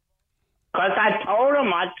Robin. Because I told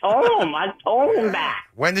him that.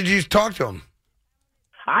 When did you talk to him?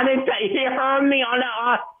 I didn't. He heard me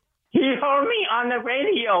on the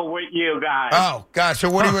radio with you guys. Oh, gosh. So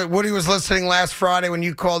Woody was listening last Friday when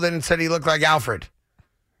you called in and said he looked like Alfred.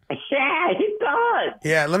 Yeah, he does.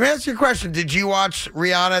 Yeah, let me ask you a question. Did you watch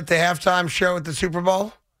Rihanna at the halftime show at the Super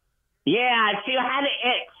Bowl? Yeah, she had an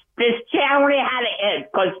itch. This family had an itch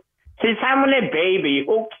because she's having a baby.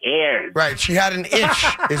 Who cares? Right, she had an itch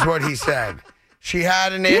is what he said. She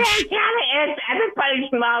had an itch. Yeah, she had an itch. Everybody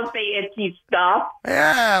smells the itchy stuff.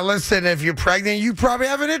 Yeah, listen, if you're pregnant, you probably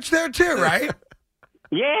have an itch there too, right?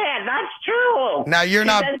 Yeah, that's true. Now, you're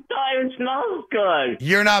not... It smells good.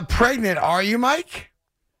 You're not pregnant, are you, Mike?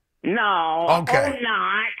 No. Okay. I'm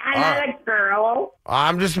not. I'm not a girl.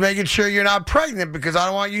 I'm just making sure you're not pregnant because I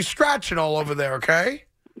don't want you scratching all over there, okay?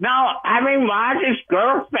 No, I mean, Roger's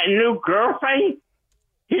new girlfriend,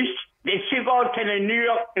 she go to the New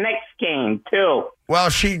York Knicks game, too.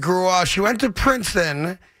 Well, she went to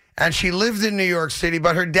Princeton, and she lived in New York City,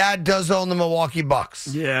 but her dad does own the Milwaukee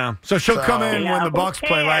Bucks. Yeah. So she'll come in when the Bucks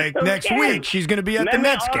play, like next week. She's going to be at the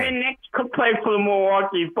Nets game. The Knicks could play for the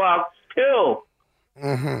Milwaukee Bucks, too.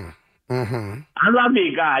 Mm-hmm. Mm-hmm. I love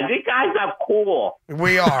you guys. You guys are cool.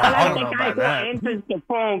 We are. I like the guy who answers the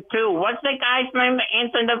phone, too. What's the guy's name that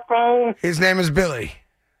answers the phone? His name is Billy.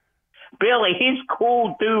 Billy, he's a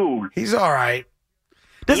cool dude. He's all right.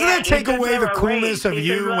 Doesn't that take away the coolness of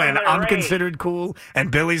you when I'm considered cool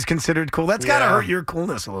and Billy's considered cool? That's got to hurt your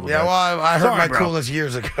coolness a little bit. Yeah, well, I hurt my coolness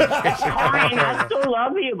years ago. I still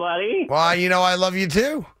love you, buddy. Well, I love you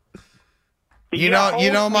too. You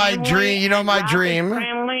know my dream. You know my dream.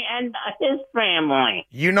 Family and his family.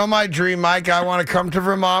 You know my dream, Mike. I want to come to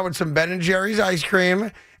Vermont with some Ben and Jerry's ice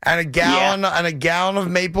cream and a gallon of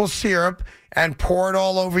maple syrup and pour it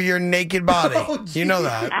all over your naked body. You know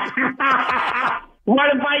that.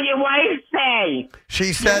 What about your wife say?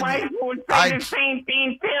 She said, your wife would say the same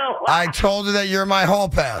thing too. I told her that you're my hall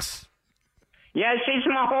pass. Yeah, she's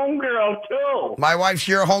my homegirl too. My wife's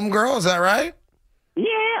your homegirl, is that right?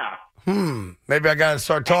 Yeah. Maybe I got to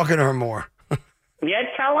start talking to her more. Yeah,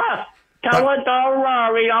 tell her. Tell her, don't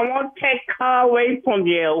worry. I won't take her away from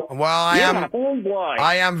you. Well,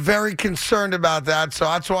 I am very concerned about that, so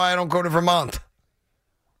that's why I don't go to Vermont.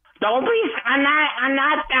 Don't be. I'm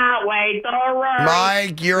not that way. Don't worry.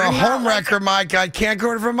 Mike, you're a homewrecker, Mike. I can't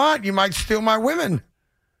go to Vermont. You might steal my women.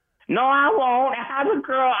 No, I won't. I have a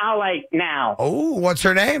girl I like now. Oh, what's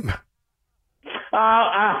her name?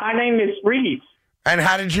 Her name is Reese. And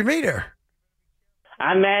how did you meet her?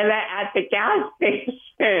 I met her at the gas station.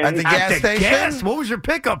 At the gas station? Gas? What was your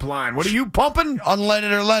pickup line? What are you pumping?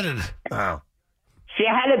 Unleaded or leaded? Oh. She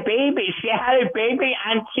had a baby.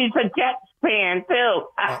 And she's a Jets fan, too.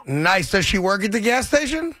 Nice. Does she work at the gas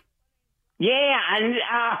station? Yeah, and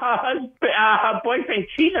her boyfriend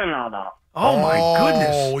cheated on her. Oh, my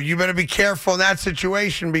goodness. Oh, you better be careful in that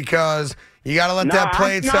situation because you got to let that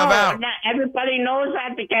play itself out. No, everybody knows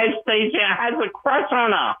at the gas station has a crush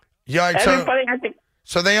on her. Yeah,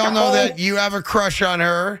 so they all know that you have a crush on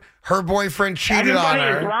her. Her boyfriend cheated on her.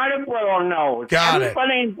 Everybody in Brattleboro knows. Got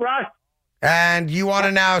Everybody in Brattleboro. And you want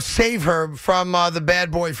to now save her from the bad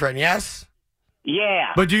boyfriend, yes?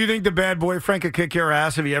 Yeah. But do you think the bad boyfriend could kick your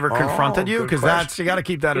ass if he ever confronted you? Because you got to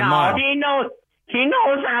keep that in mind. He knows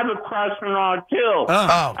I have a crush on her, too.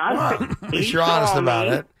 At least you're honest about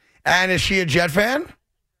it. And is she a Jet fan?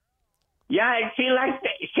 Yeah, she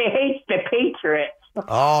hates the Patriots.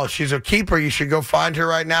 Oh, she's a keeper. You should go find her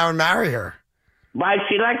right now and marry her. But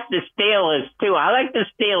she likes the Steelers, too. I like the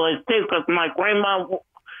Steelers, too, because my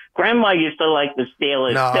grandma used to like the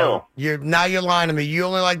Steelers, too. Now you're lying to me. You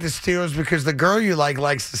only like the Steelers because the girl you like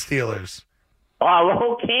likes the Steelers. Oh, well,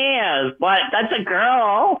 who cares? But that's a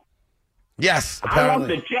girl. Yes, apparently. I love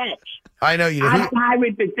the Jets. I know you do. I tie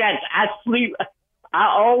with the Jets. I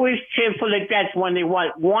always cheer for the Jets when they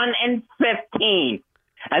won 1-15.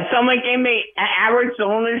 And someone gave me an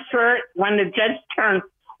Arizona shirt when the Jets turned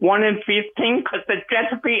 1-15 because the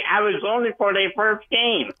Jets beat Arizona for their first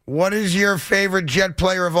game. What is your favorite Jet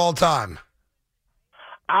player of all time?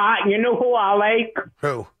 You know who I like?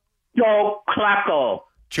 Who? Joe Klecko.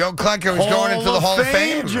 Joe Klecko is going into the Hall of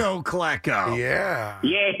Fame. Joe Klecko. Yeah.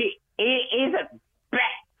 Yeah, he's a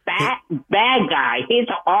bad guy. He's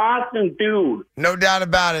an awesome dude. No doubt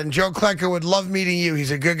about it. And Joe Klecko would love meeting you.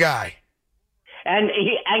 He's a good guy. And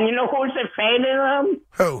you know who's a fan of him?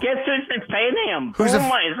 Who? Guess who's a fan of him? Who's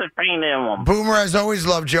Boomer is a fan of him. Boomer has always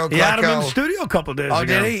loved Joe Klecko. He had him in the studio a couple days ago. Oh,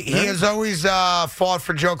 did he? He has always fought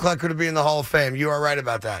for Joe Klecko to be in the Hall of Fame. You are right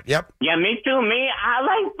about that. Yep. Yeah, me too. I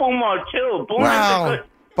like Boomer, too. Boomer's wow. a good...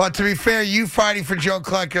 But to be fair, you fighting for Joe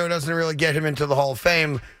Klecko doesn't really get him into the Hall of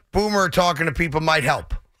Fame. Boomer talking to people might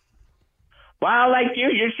help. Well, like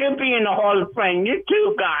you should be in the Hall of Fame. You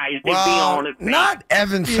two guys, be on the Fame. Not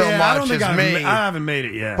Evan so much as me. I haven't made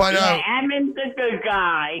it yet. But Evan's a good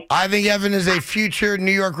guy. I think Evan is a future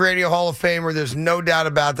New York Radio Hall of Famer. There's no doubt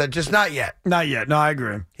about that. Just not yet. Not yet. No, I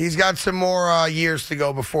agree. He's got some more years to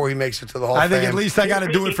go before he makes it to the Hall of Fame. I think at least I got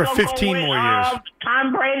to do it for 15 more years.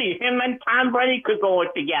 Tom Brady. Him and Tom Brady could go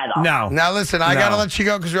together. No. Now, listen, I got to let you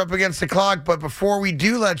go because we're up against the clock. But before we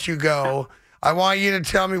do let you go, I want you to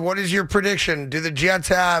tell me, what is your prediction? Do the Jets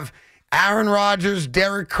have Aaron Rodgers,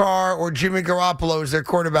 Derek Carr, or Jimmy Garoppolo as their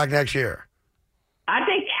quarterback next year? I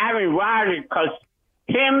think Aaron Rodgers, because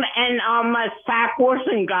him and my Zach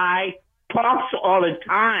Wilson guy talks all the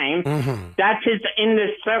time. Mm-hmm. That's his inner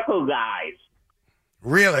circle guys.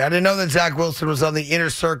 Really? I didn't know that Zach Wilson was on the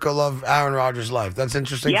inner circle of Aaron Rodgers' life. That's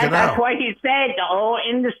interesting to know. Yeah, that's what he said. The whole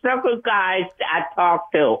inner circle guys I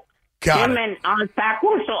talk to. Got him it. And Zach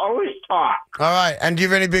Wilson always talk. All right. And do you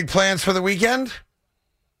have any big plans for the weekend?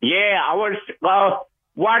 Yeah, I was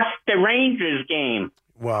watch the Rangers game.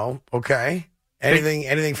 Well, okay.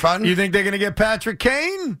 Anything fun? You think they're going to get Patrick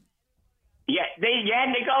Kane? Yeah, they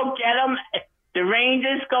go get him. The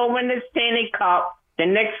Rangers go win the Stanley Cup. The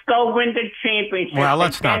Knicks go win the championship. Well,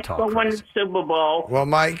 let's not Jets talk. Go win the Super Bowl. Well,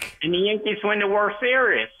 Mike. And the Yankees win the World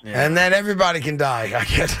Series. Yeah. And then everybody can die, I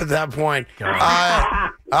guess, at that point. I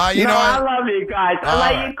love you guys. I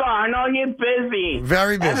let you go. I know you're busy.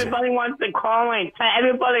 Very busy. Everybody wants to call in. Tell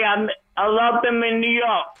everybody I love them in New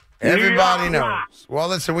York. Everybody knows. Well,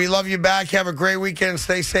 listen, we love you back. Have a great weekend.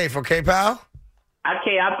 Stay safe, okay, pal?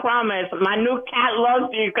 Okay, I promise. My new cat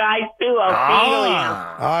loves you guys, too. I'll feel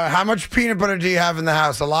you. How much peanut butter do you have in the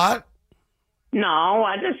house? A lot? No,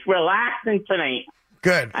 I just relaxing tonight.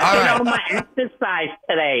 Good. I did all my exercise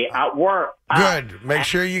today at work. Good. Make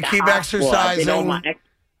sure you keep exercising.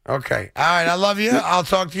 Okay. All right, I love you. I'll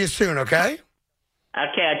talk to you soon, okay?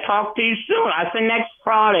 Okay, I'll talk to you soon. I said next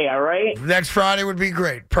Friday, all right? Next Friday would be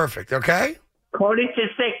great. Perfect, okay?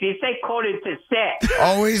 5:45. You say 5:45.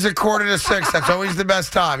 Always 5:45. That's always the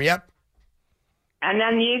best time. Yep. And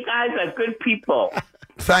then you guys are good people.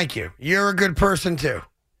 Thank you. You're a good person, too.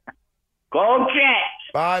 Go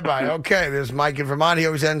Jets. Bye-bye. Okay, there's Mike in Vermont. He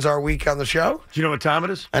always ends our week on the show. Do you know what time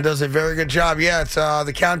it is? And does a very good job. Yeah, it's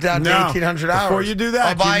the countdown to 1,800 hours. Before you do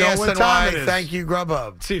that, buy you know what time it is. Thank you,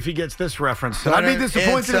 Grubhub. See if he gets this reference. I'd be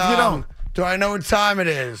disappointed if you don't. Do I know what time it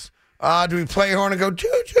is? Do we play horn and go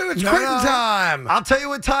choo-choo? It's quitting time. I'll tell you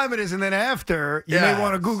what time it is, and then after, you may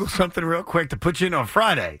want to Google something real quick to put you in on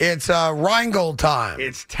Friday. It's Rheingold time.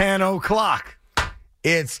 It's 10 o'clock.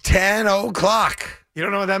 It's 10 o'clock. You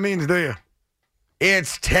don't know what that means, do you?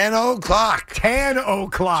 It's 10 o'clock. 10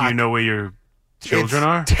 o'clock. Do you know where your children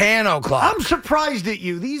are? 10 o'clock. I'm surprised at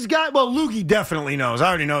you. These guys, well, Loogie definitely knows. I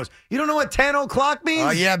already knows. You don't know what 10 o'clock means?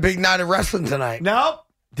 Oh, yeah, big night of wrestling tonight. Nope.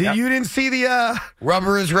 You didn't see the...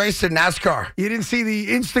 Rubber is racing NASCAR. You didn't see the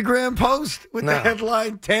Instagram post with the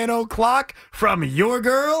headline 10 o'clock from your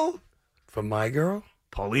girl? From my girl?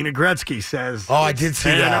 Paulina Gretzky says... Oh, I did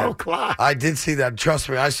see that. 10 o'clock. I did see that. Trust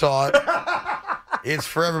me, I saw it. It's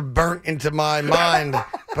forever burnt into my mind,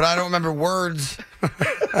 but I don't remember words.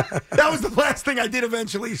 That was the last thing I did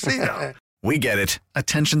eventually see, though. We get it.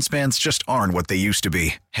 Attention spans just aren't what they used to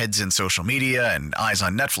be. Heads in social media and eyes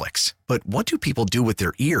on Netflix. But what do people do with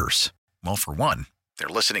their ears? Well, for one, they're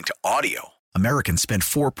listening to audio. Americans spend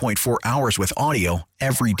 4.4 hours with audio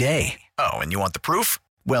every day. Oh, and you want the proof?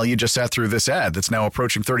 Well, you just sat through this ad that's now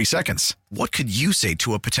approaching 30 seconds. What could you say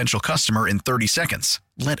to a potential customer in 30 seconds?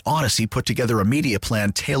 Let Odyssey put together a media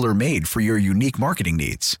plan tailor-made for your unique marketing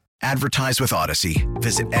needs. Advertise with Odyssey.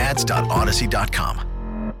 Visit ads.odyssey.com.